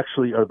Chiefs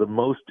actually are the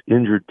most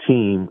injured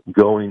team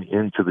going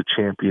into the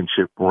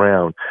championship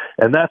round,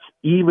 and that's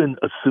even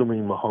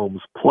assuming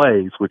Mahomes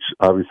plays, which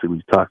obviously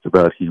we talked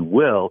about he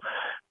will,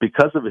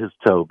 because of his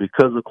toe,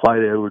 because of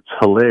Clyde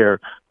Edwards-Helaire,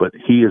 but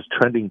he is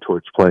trending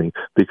towards playing.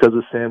 Because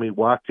of Sammy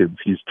Watkins,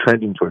 he's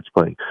trending towards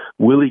playing.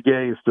 Willie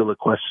Gay is still a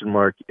question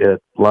mark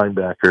at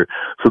linebacker.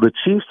 So the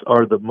Chiefs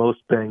are the most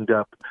banged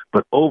up,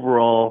 but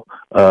overall,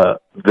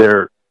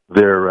 they're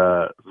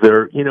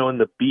in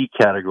the B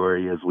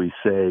category, as we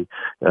say,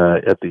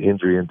 at the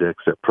injury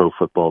index at Pro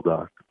Football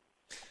Doc.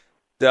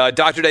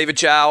 Dr. David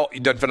Chao,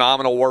 you've done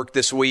phenomenal work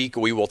this week.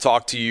 We will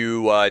talk to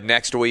you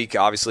next week,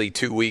 obviously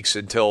 2 weeks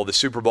until the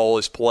Super Bowl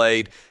is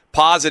played.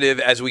 Positive,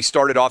 as we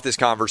started off this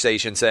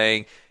conversation,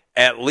 saying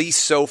at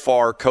least so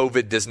far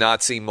COVID does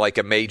not seem like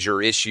a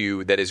major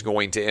issue that is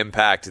going to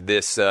impact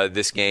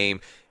this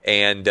game,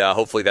 and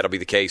hopefully that'll be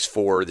the case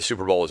for the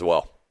Super Bowl as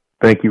well.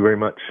 Thank you very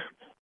much.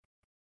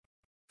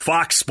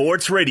 Fox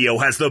Sports Radio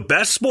has the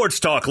best sports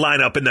talk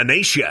lineup in the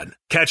nation.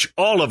 Catch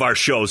all of our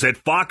shows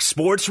at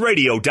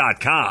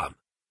foxsportsradio.com.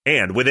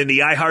 And within the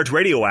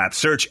iHeartRadio app,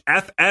 search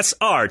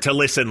FSR to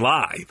listen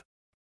live.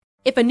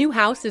 If a new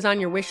house is on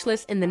your wish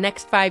list in the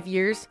next 5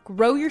 years,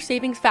 grow your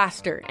savings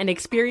faster and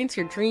experience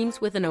your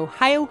dreams with an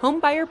Ohio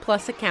Homebuyer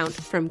Plus account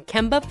from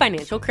Kemba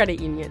Financial Credit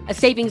Union. A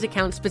savings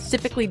account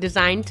specifically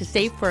designed to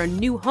save for a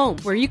new home,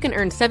 where you can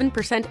earn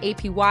 7%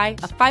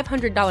 APY,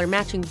 a $500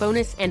 matching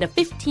bonus, and a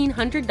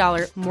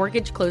 $1,500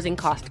 mortgage closing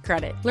cost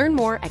credit. Learn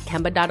more at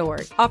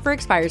Kemba.org. Offer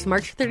expires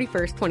March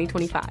 31st,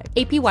 2025.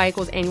 APY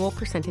equals annual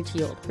percentage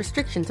yield.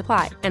 Restrictions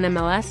apply.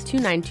 NMLS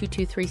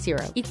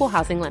 292230. Equal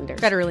housing lender.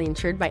 Federally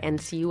insured by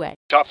NCUA.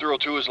 Top Thrill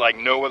 2 is like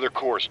no other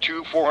course.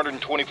 2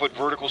 420-foot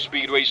vertical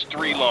speedways,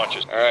 3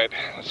 launches. All right,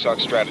 let's talk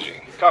strategy.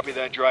 Copy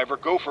that, driver.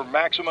 Go for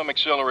maximum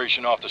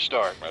acceleration off the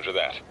start. Roger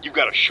that. You've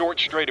got a short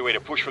straightaway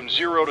to push from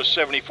 0 to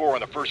 74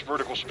 on the first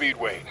vertical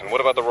speedway. And what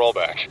about the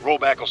rollback?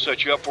 Rollback will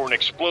set you up for an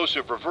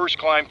explosive reverse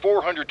climb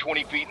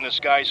 420 feet in the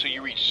sky so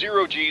you reach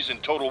 0 G's in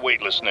total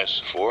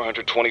weightlessness.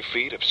 420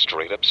 feet of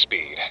straight-up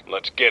speed.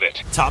 Let's get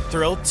it. Top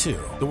Thrill 2,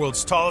 the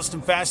world's tallest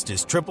and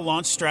fastest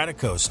triple-launch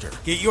Stratocoaster.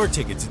 Get your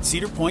tickets at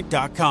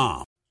cedarpoint.com.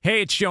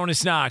 Hey, it's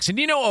Jonas Knox, and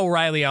you know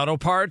O'Reilly Auto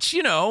Parts.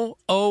 You know,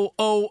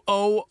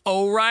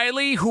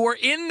 O'Reilly, who are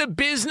in the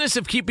business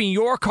of keeping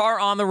your car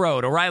on the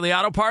road. O'Reilly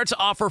Auto Parts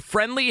offer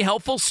friendly,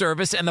 helpful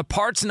service and the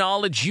parts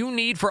knowledge you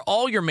need for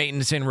all your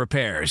maintenance and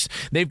repairs.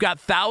 They've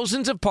got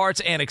thousands of parts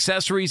and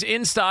accessories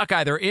in stock,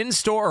 either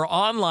in-store or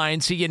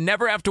online, so you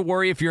never have to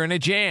worry if you're in a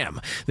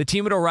jam. The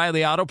team at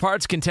O'Reilly Auto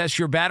Parts can test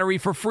your battery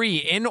for free,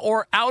 in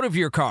or out of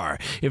your car.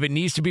 If it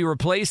needs to be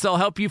replaced, they'll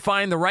help you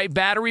find the right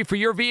battery for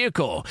your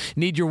vehicle.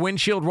 Need your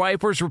windshield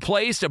wipers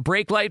replaced, a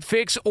brake light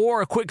fix,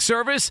 or a quick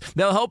service?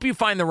 They'll help you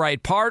find the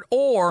right part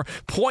or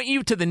point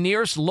you to the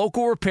nearest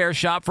local repair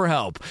shop for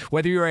help.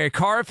 Whether you're a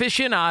car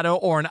aficionado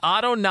or an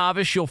auto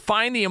novice, you'll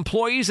find the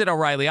employees at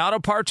O'Reilly Auto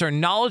Parts are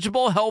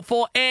knowledgeable,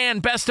 helpful,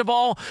 and best of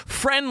all,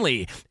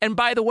 friendly. And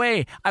by the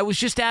way, I was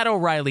just at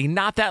O'Reilly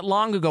not that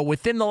long ago,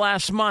 within the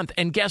last month,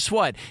 and guess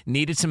what?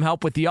 Needed some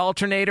help with the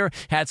alternator,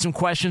 had some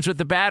questions with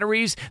the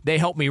batteries. They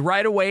helped me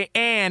right away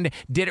and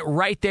did it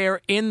right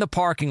there in the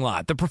parking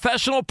lot. The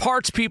professional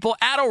parts people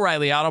at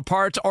O'Reilly Auto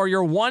Parts are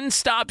your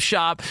one-stop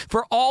shop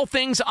for all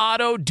things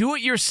auto,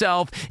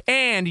 do-it-yourself,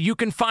 and you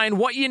can find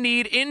what you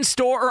need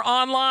in-store or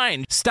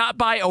online. Stop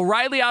by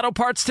O'Reilly Auto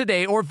Parts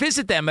today or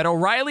visit them at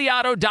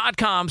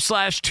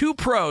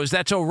O'ReillyAuto.com/2pros.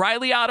 That's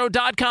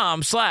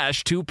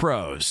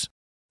O'ReillyAuto.com/2pros.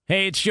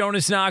 Hey, it's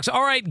Jonas Knox.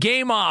 All right,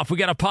 game off. We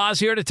got to pause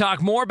here to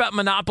talk more about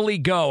Monopoly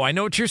Go. I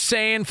know what you're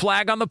saying,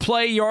 flag on the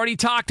play. You already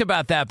talked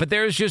about that, but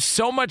there's just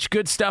so much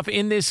good stuff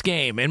in this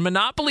game. In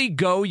Monopoly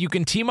Go, you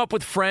can team up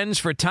with friends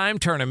for time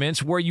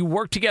tournaments where you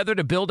work together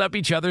to build up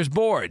each other's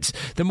boards.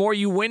 The more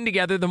you win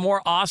together, the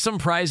more awesome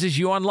prizes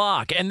you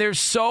unlock. And there's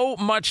so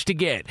much to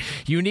get.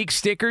 Unique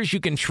stickers you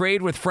can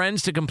trade with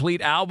friends to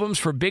complete albums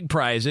for big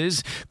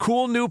prizes.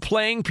 Cool new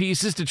playing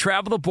pieces to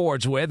travel the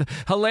boards with.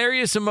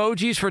 Hilarious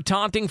emojis for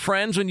taunting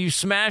friends when you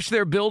smash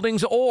their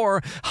buildings or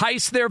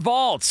heist their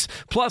vaults.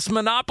 Plus,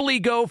 Monopoly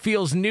Go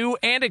feels new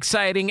and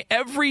exciting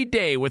every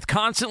day with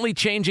constantly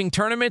changing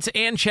tournaments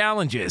and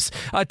challenges.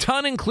 A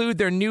ton include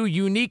their new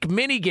unique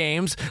mini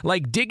games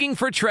like digging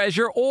for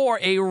treasure or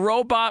a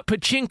robot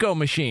pachinko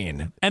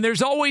machine. And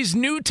there's always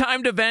new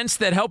timed events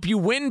that help you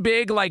win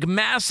big, like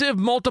massive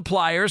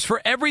multipliers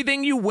for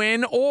everything you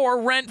win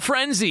or rent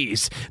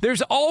frenzies.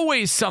 There's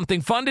always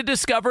something fun to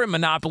discover in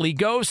Monopoly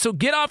Go, so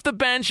get off the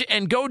bench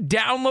and go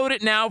download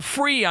it now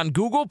free on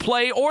Google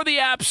Play or the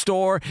App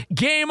Store.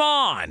 Game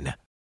on!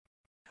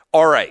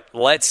 All right,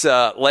 let's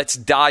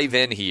dive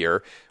in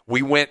here.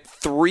 We went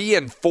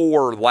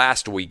 3-4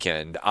 last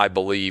weekend, I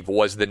believe,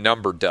 was the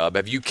number, Dub.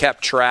 Have you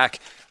kept track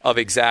of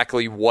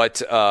exactly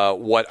what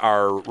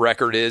our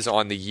record is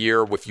on the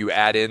year if you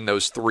add in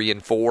those 3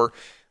 and 4?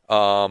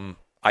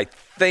 I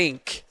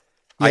think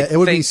it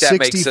would be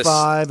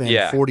 65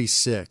 and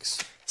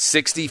 46.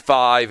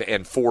 65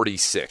 and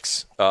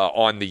 46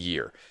 on the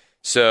year.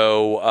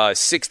 So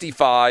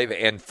 65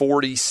 and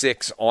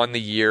 46 on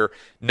the year.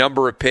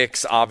 Number of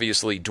picks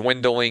obviously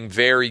dwindling.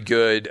 Very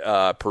good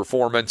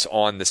performance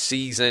on the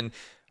season.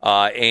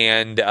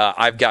 And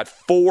I've got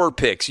 4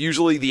 picks.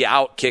 Usually the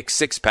Outkick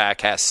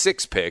 6-pack has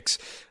 6 picks,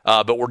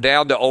 but we're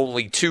down to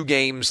only 2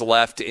 games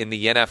left in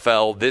the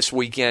NFL this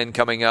weekend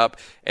coming up.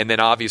 And then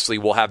obviously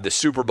we'll have the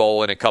Super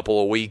Bowl in a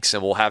couple of weeks,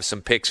 and we'll have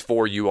some picks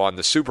for you on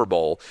the Super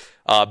Bowl.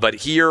 But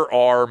here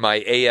are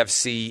my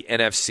AFC,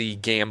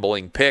 NFC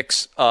gambling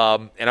picks.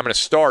 And I'm going to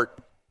start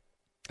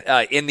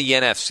in the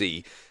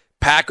NFC.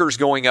 Packers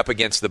going up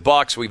against the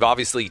Bucs. We've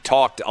obviously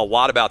talked a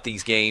lot about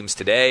these games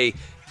today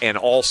and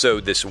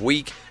also this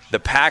week. The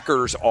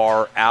Packers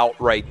are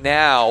out right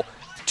now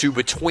to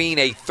between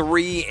a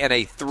 3 and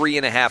a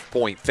 3.5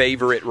 point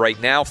favorite. Right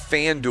now,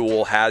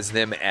 FanDuel has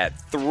them at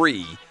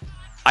 3.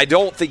 I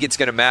don't think it's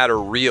going to matter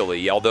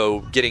really, although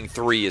getting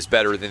 3 is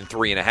better than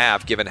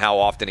 3.5, given how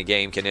often a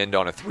game can end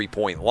on a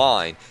 3-point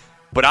line.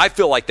 But I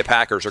feel like the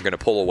Packers are going to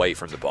pull away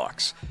from the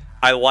Bucs.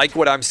 I like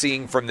what I'm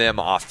seeing from them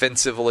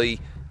offensively.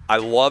 I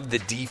love the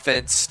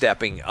defense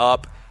stepping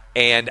up,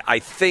 and I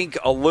think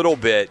a little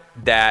bit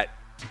that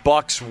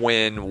Bucs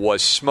win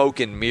was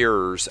smoke and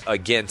mirrors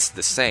against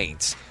the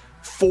Saints.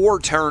 4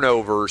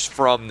 turnovers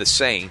from the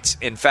Saints.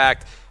 In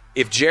fact,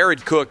 if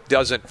Jared Cook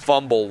doesn't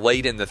fumble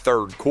late in the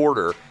third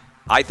quarter,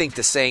 I think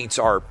the Saints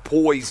are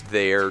poised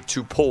there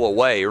to pull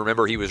away.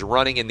 Remember, he was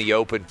running in the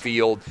open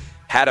field,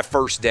 had a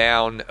first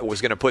down,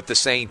 was going to put the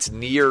Saints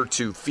near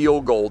to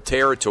field goal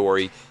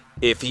territory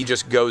if he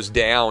just goes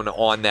down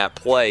on that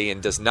play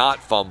and does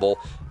not fumble.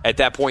 At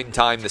that point in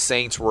time, the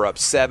Saints were up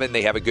 7.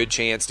 They have a good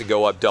chance to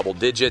go up double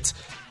digits.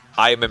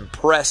 I am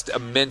impressed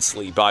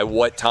immensely by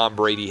what Tom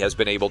Brady has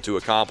been able to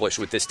accomplish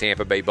with this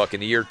Tampa Bay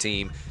Buccaneer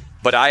team.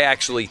 But I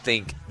actually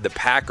think the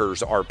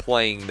Packers are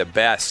playing the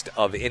best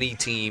of any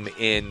team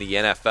in the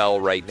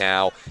NFL right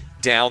now,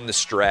 down the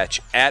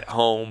stretch, at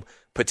home,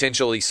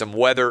 potentially some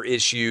weather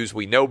issues.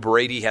 We know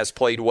Brady has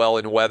played well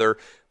in weather,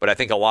 but I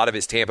think a lot of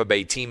his Tampa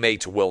Bay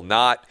teammates will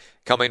not.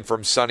 Coming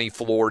from sunny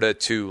Florida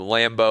to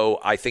Lambeau,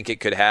 I think it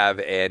could have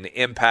an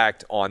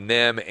impact on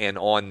them and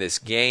on this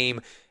game.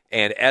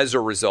 And as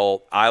a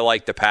result, I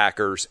like the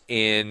Packers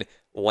in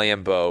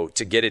Lambeau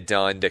to get it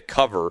done, to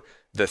cover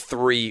the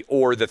 3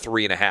 or the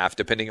 3.5,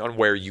 depending on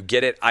where you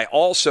get it. I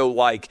also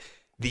like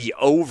the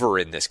over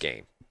in this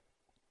game.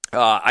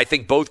 I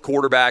think both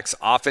quarterbacks'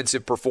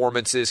 offensive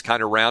performances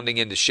kind of rounding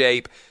into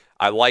shape.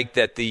 I like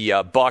that the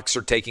Bucs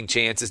are taking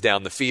chances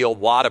down the field.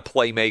 A lot of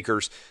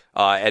playmakers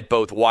at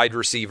both wide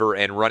receiver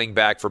and running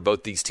back for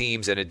both these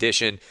teams, in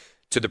addition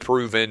to the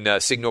proven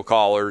signal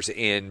callers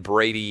in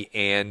Brady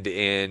and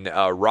in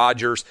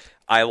Rodgers.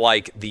 I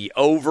like the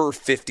over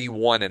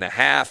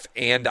 51.5,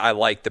 and I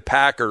like the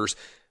Packers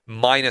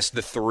minus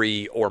the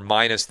 3 or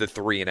minus the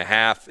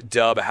 3.5.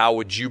 Dub, how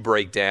would you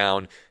break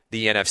down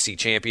the NFC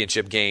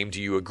Championship game? Do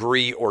you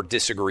agree or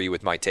disagree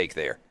with my take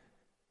there?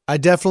 I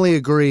definitely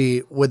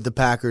agree with the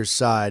Packers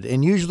side,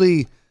 and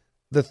usually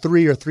the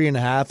 3 or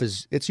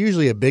 3.5 it's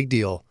usually a big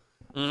deal.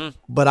 Mm-hmm.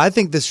 But I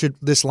think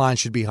this line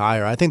should be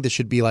higher. I think this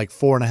should be like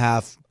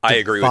 4.5. I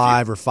agree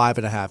 5 with you. Or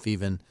 5.5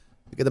 even.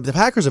 The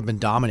Packers have been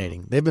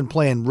dominating. They've been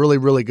playing really,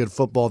 really good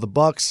football. The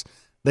Bucs,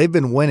 they've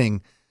been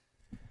winning.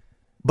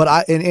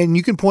 But and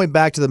you can point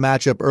back to the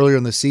matchup earlier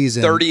in the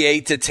season.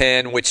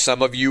 38-10, which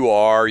some of you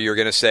are. You're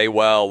going to say,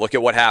 well, look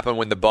at what happened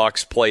when the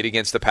Bucs played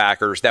against the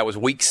Packers. That was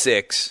week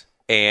 6.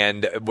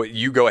 And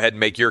you go ahead and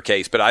make your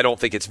case, but I don't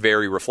think it's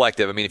very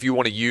reflective. I mean, if you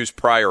want to use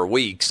prior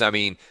weeks, I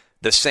mean,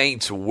 the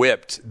Saints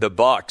whipped the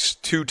Bucs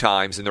 2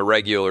 times in the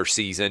regular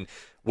season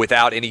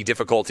without any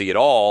difficulty at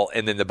all,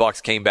 and then the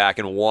Bucs came back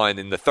and won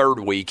in the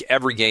third week.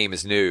 Every game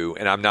is new,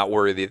 and I'm not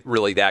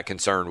really that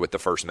concerned with the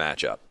first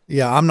matchup.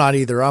 Yeah, I'm not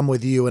either. I'm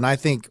with you, and I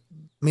think,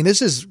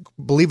 this is,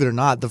 believe it or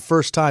not, the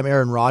first time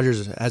Aaron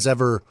Rodgers has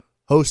ever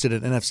hosted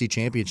an NFC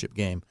Championship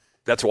game.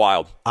 That's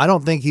wild. I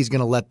don't think he's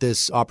going to let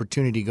this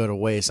opportunity go to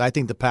waste. I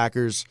think the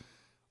Packers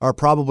are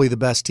probably the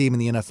best team in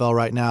the NFL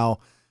right now.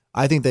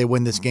 I think they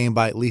win this game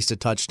by at least a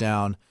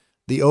touchdown.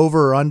 The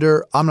over or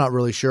under, I'm not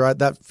really sure.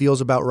 That feels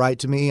about right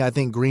to me. I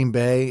think Green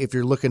Bay, if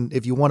you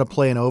want to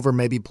play an over,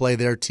 maybe play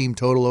their team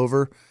total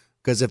over.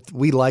 Because if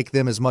we like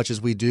them as much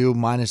as we do,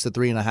 minus the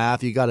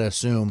 3.5, you got to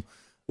assume.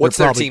 What's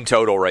their team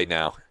total right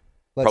now?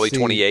 Probably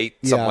 28,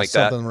 something like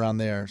that. Something around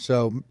there.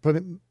 So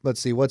let's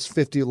see. What's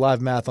 50?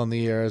 Live math on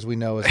the air, as we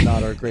know, is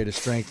not our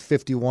greatest strength.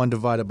 51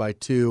 divided by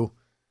 2.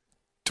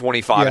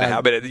 25 and a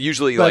half, but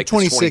usually like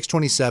 26,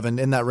 27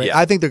 in that range. Yeah.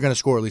 I think they're going to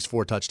score at least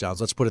 4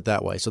 touchdowns. Let's put it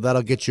that way. So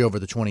that'll get you over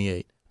the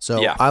 28.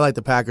 So I like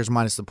the Packers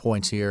minus the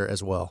points here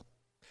as well.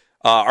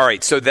 All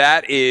right, so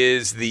that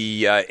is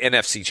the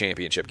NFC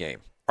Championship game.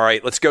 All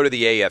right, let's go to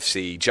the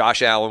AFC.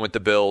 Josh Allen with the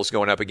Bills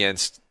going up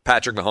against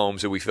Patrick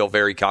Mahomes, who we feel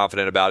very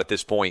confident about at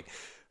this point,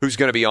 who's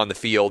going to be on the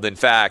field. In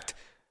fact,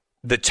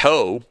 the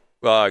toe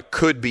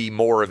could be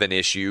more of an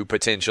issue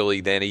potentially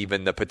than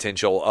even the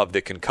potential of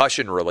the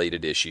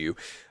concussion-related issue.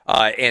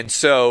 And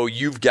so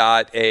you've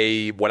got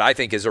what I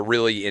think is a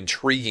really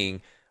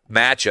intriguing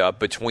matchup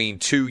between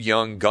two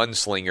young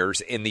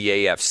gunslingers in the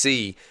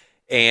AFC.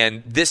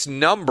 And this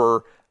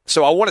number,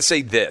 so I want to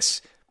say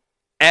this.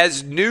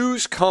 As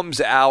news comes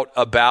out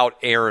about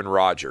Aaron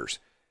Rodgers,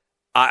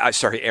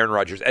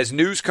 as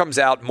news comes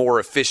out more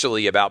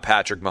officially about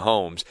Patrick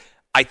Mahomes,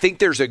 I think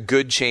there's a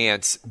good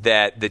chance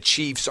that the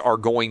Chiefs are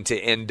going to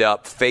end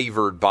up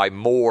favored by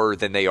more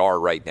than they are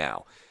right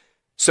now.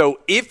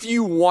 So if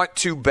you want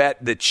to bet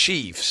the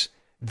Chiefs,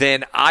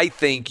 then I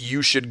think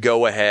you should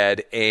go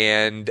ahead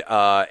and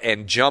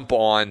jump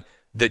on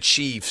the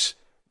Chiefs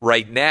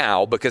right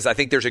now, because I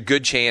think there's a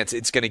good chance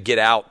it's going to get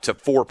out to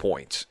 4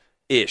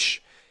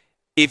 points-ish.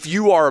 If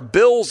you are a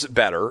Bills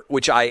bettor,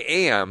 which I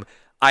am,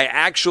 I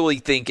actually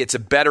think it's a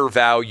better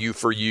value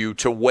for you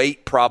to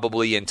wait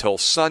probably until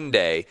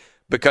Sunday,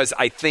 because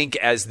I think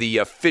as the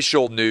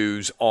official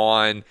news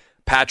on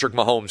Patrick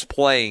Mahomes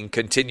playing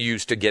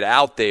continues to get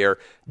out there,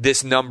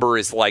 this number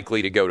is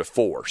likely to go to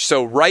 4.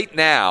 So right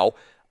now,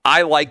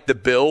 I like the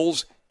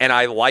Bills, and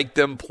I like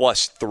them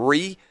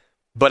 +3,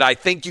 but I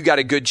think you got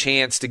a good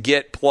chance to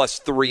get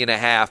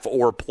 +3.5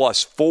 or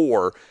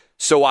 +4,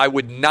 so I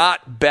would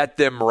not bet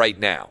them right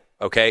now.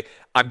 Okay,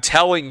 I'm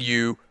telling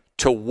you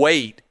to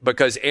wait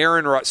because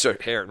because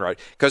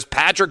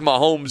Patrick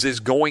Mahomes is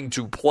going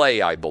to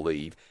play, I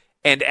believe.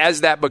 And as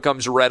that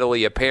becomes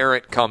readily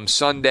apparent come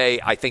Sunday,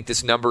 I think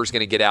this number is going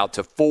to get out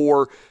to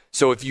 4.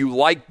 So if you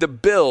like the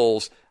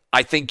Bills,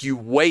 I think you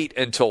wait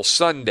until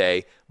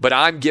Sunday. But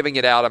I'm giving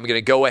it out. I'm going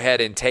to go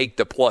ahead and take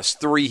the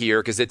 +3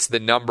 here because it's the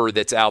number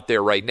that's out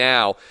there right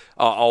now,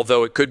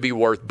 although it could be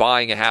worth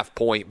buying a half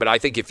point. But I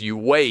think if you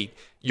wait,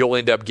 you'll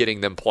end up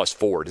getting them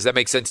 +4. Does that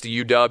make sense to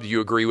you, Dub? Do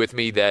you agree with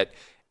me that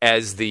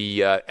as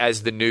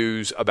the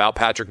news about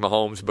Patrick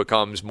Mahomes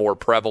becomes more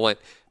prevalent,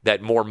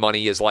 that more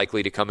money is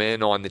likely to come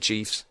in on the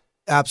Chiefs?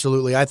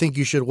 Absolutely. I think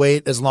you should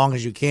wait as long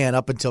as you can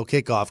up until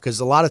kickoff, because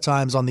a lot of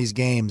times on these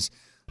games,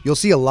 you'll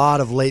see a lot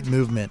of late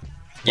movement,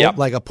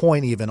 like a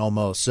point even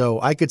almost.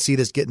 So I could see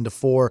this getting to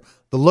 4.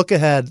 The look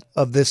ahead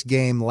of this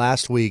game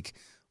last week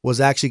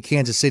was actually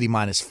Kansas City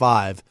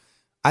 -5.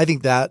 I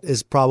think that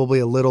is probably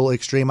a little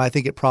extreme. I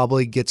think it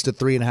probably gets to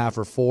 3.5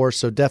 or 4.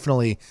 So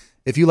definitely,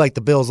 if you like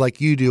the Bills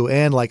like you do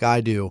and like I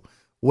do,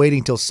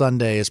 waiting till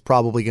Sunday is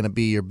probably going to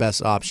be your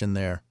best option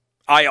there.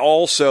 I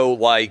also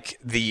like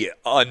the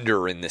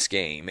under in this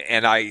game,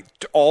 and I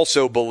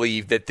also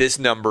believe that this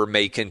number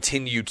may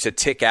continue to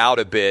tick out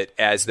a bit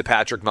as the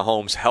Patrick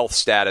Mahomes health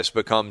status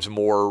becomes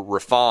more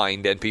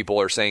refined and people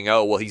are saying,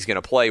 oh, well, he's going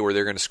to play where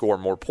they're going to score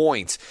more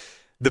points.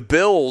 The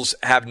Bills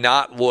have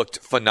not looked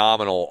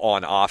phenomenal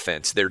on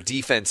offense. Their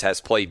defense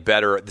has played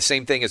better. The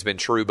same thing has been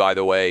true, by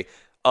the way,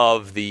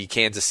 of the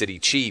Kansas City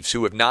Chiefs,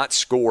 who have not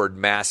scored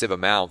massive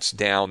amounts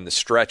down the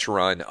stretch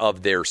run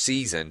of their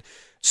season.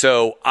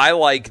 So I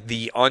like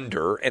the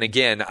under. And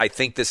again, I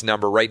think this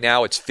number right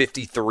now, it's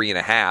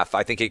 53.5.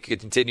 I think it could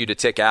continue to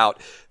tick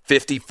out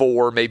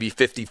 54, maybe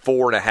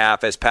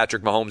 54.5 as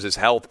Patrick Mahomes'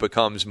 health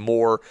becomes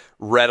more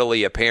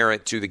readily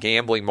apparent to the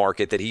gambling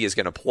market that he is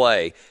going to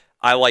play.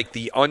 I like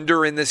the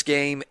under in this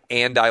game,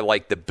 and I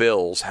like the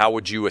Bills. How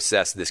would you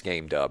assess this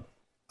game, Dub?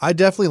 I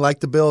definitely like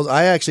the Bills.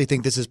 I actually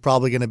think this is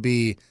probably going to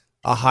be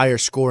a higher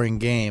scoring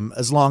game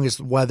as long as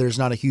weather's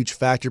not a huge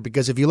factor,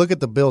 because if you look at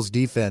the Bills'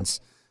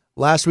 defense,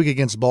 last week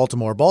against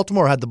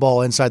Baltimore had the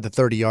ball inside the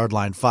 30-yard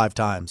line 5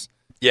 times.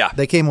 Yeah.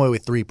 They came away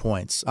with 3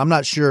 points. I'm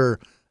not sure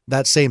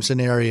that same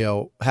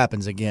scenario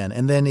happens again.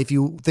 And then if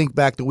you think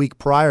back the week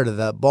prior to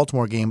that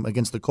Baltimore game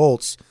against the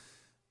Colts,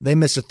 they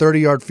missed a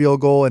 30-yard field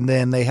goal, and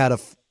then they had a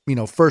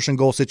first and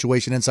goal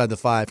situation inside the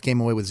 5, came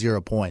away with 0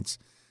 points.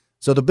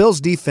 So the Bills'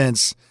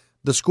 defense,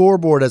 the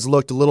scoreboard has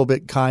looked a little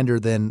bit kinder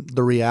than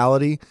the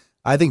reality.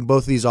 I think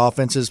both of these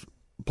offenses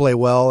play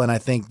well, and I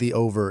think the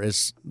over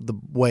is the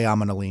way I'm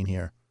going to lean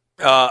here.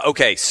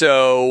 Okay,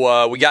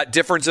 so we got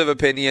difference of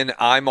opinion.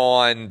 I'm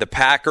on the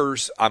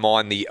Packers. I'm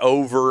on the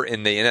over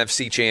in the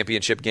NFC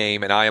Championship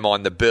game, and I am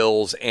on the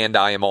Bills, and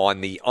I am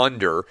on the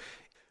under.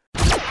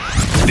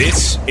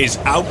 This is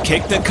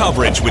Outkick the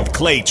Coverage with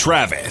Clay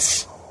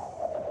Travis.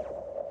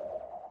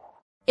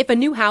 If a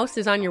new house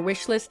is on your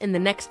wish list in the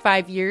next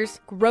 5 years,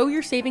 grow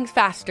your savings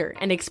faster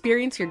and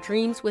experience your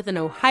dreams with an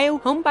Ohio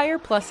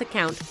Homebuyer Plus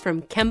account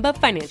from Kemba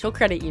Financial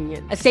Credit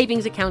Union. A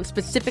savings account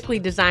specifically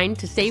designed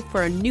to save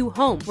for a new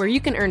home, where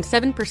you can earn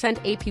 7%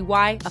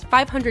 APY, a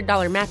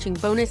 $500 matching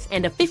bonus,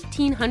 and a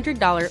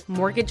 $1,500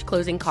 mortgage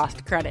closing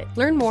cost credit.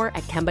 Learn more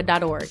at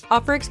Kemba.org.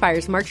 Offer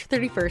expires March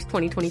 31st,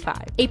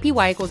 2025.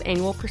 APY equals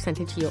annual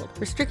percentage yield.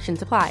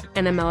 Restrictions apply.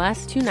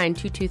 NMLS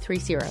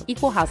 292230.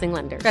 Equal housing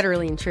lender.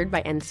 Federally insured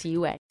by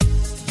NCUA.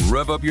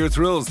 Rev up your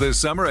thrills this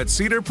summer at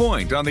Cedar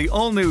Point on the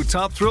all-new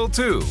Top Thrill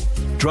 2.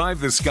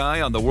 Drive the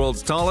sky on the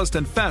world's tallest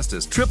and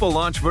fastest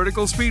triple-launch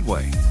vertical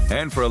speedway.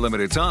 And for a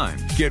limited time,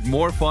 get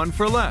more fun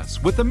for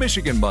less with the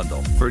Michigan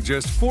Bundle for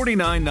just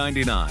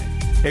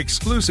 $49.99.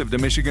 Exclusive to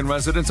Michigan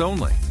residents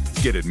only.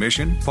 Get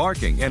admission,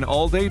 parking, and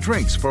all-day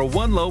drinks for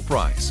one low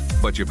price.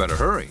 But you better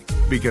hurry,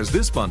 because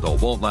this bundle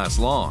won't last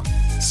long.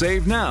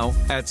 Save now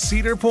at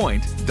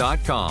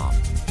cedarpoint.com.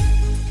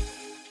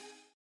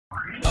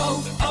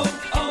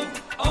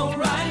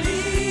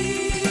 O'Reilly!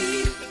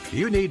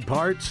 You need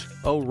parts?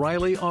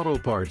 O'Reilly Auto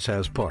Parts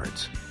has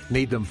parts.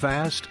 Need them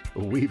fast?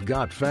 We've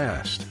got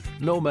fast.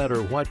 No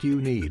matter what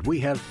you need, we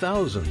have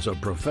thousands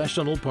of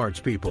professional parts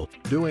people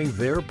doing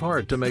their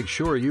part to make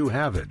sure you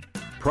have it.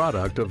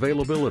 Product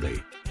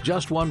availability.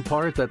 Just one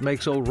part that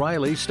makes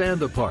O'Reilly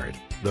stand apart.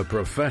 The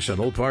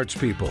professional parts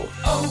people.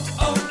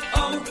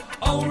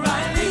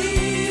 O'Reilly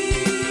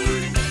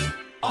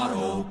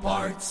Auto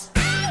Parts.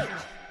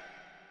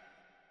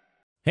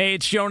 Hey,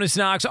 it's Jonas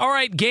Knox. All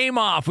right, game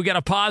off. We got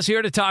to pause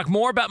here to talk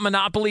more about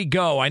Monopoly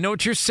Go. I know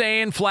what you're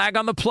saying, flag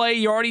on the play.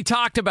 You already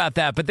talked about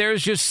that, but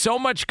there's just so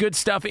much good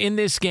stuff in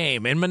this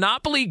game. In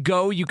Monopoly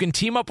Go, you can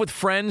team up with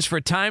friends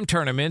for time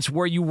tournaments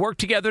where you work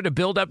together to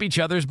build up each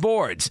other's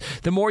boards.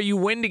 The more you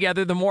win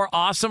together, the more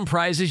awesome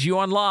prizes you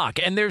unlock.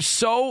 And there's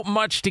so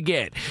much to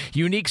get.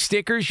 Unique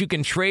stickers you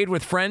can trade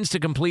with friends to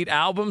complete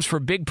albums for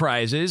big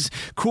prizes.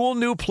 Cool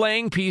new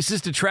playing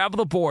pieces to travel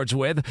the boards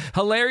with.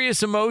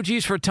 Hilarious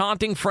emojis for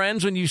taunting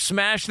friends when you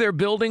smash their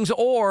buildings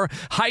or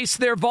heist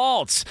their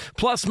vaults.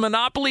 Plus,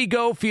 Monopoly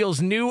Go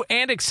feels new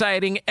and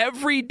exciting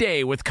every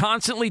day with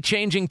constantly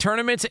changing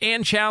tournaments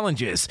and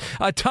challenges.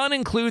 A ton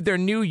include their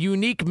new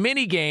unique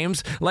mini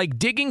games like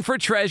digging for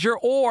treasure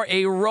or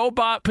a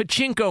robot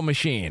pachinko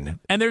machine.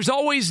 And there's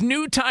always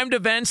new timed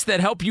events that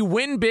help you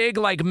win big,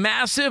 like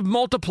massive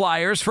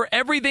multipliers for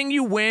everything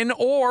you win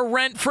or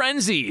rent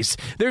frenzies.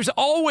 There's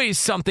always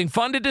something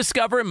fun to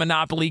discover in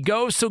Monopoly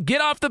Go, so get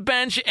off the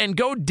bench and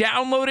go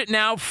download it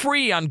now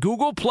free on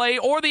Google Play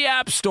or the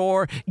App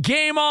Store.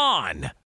 Game on!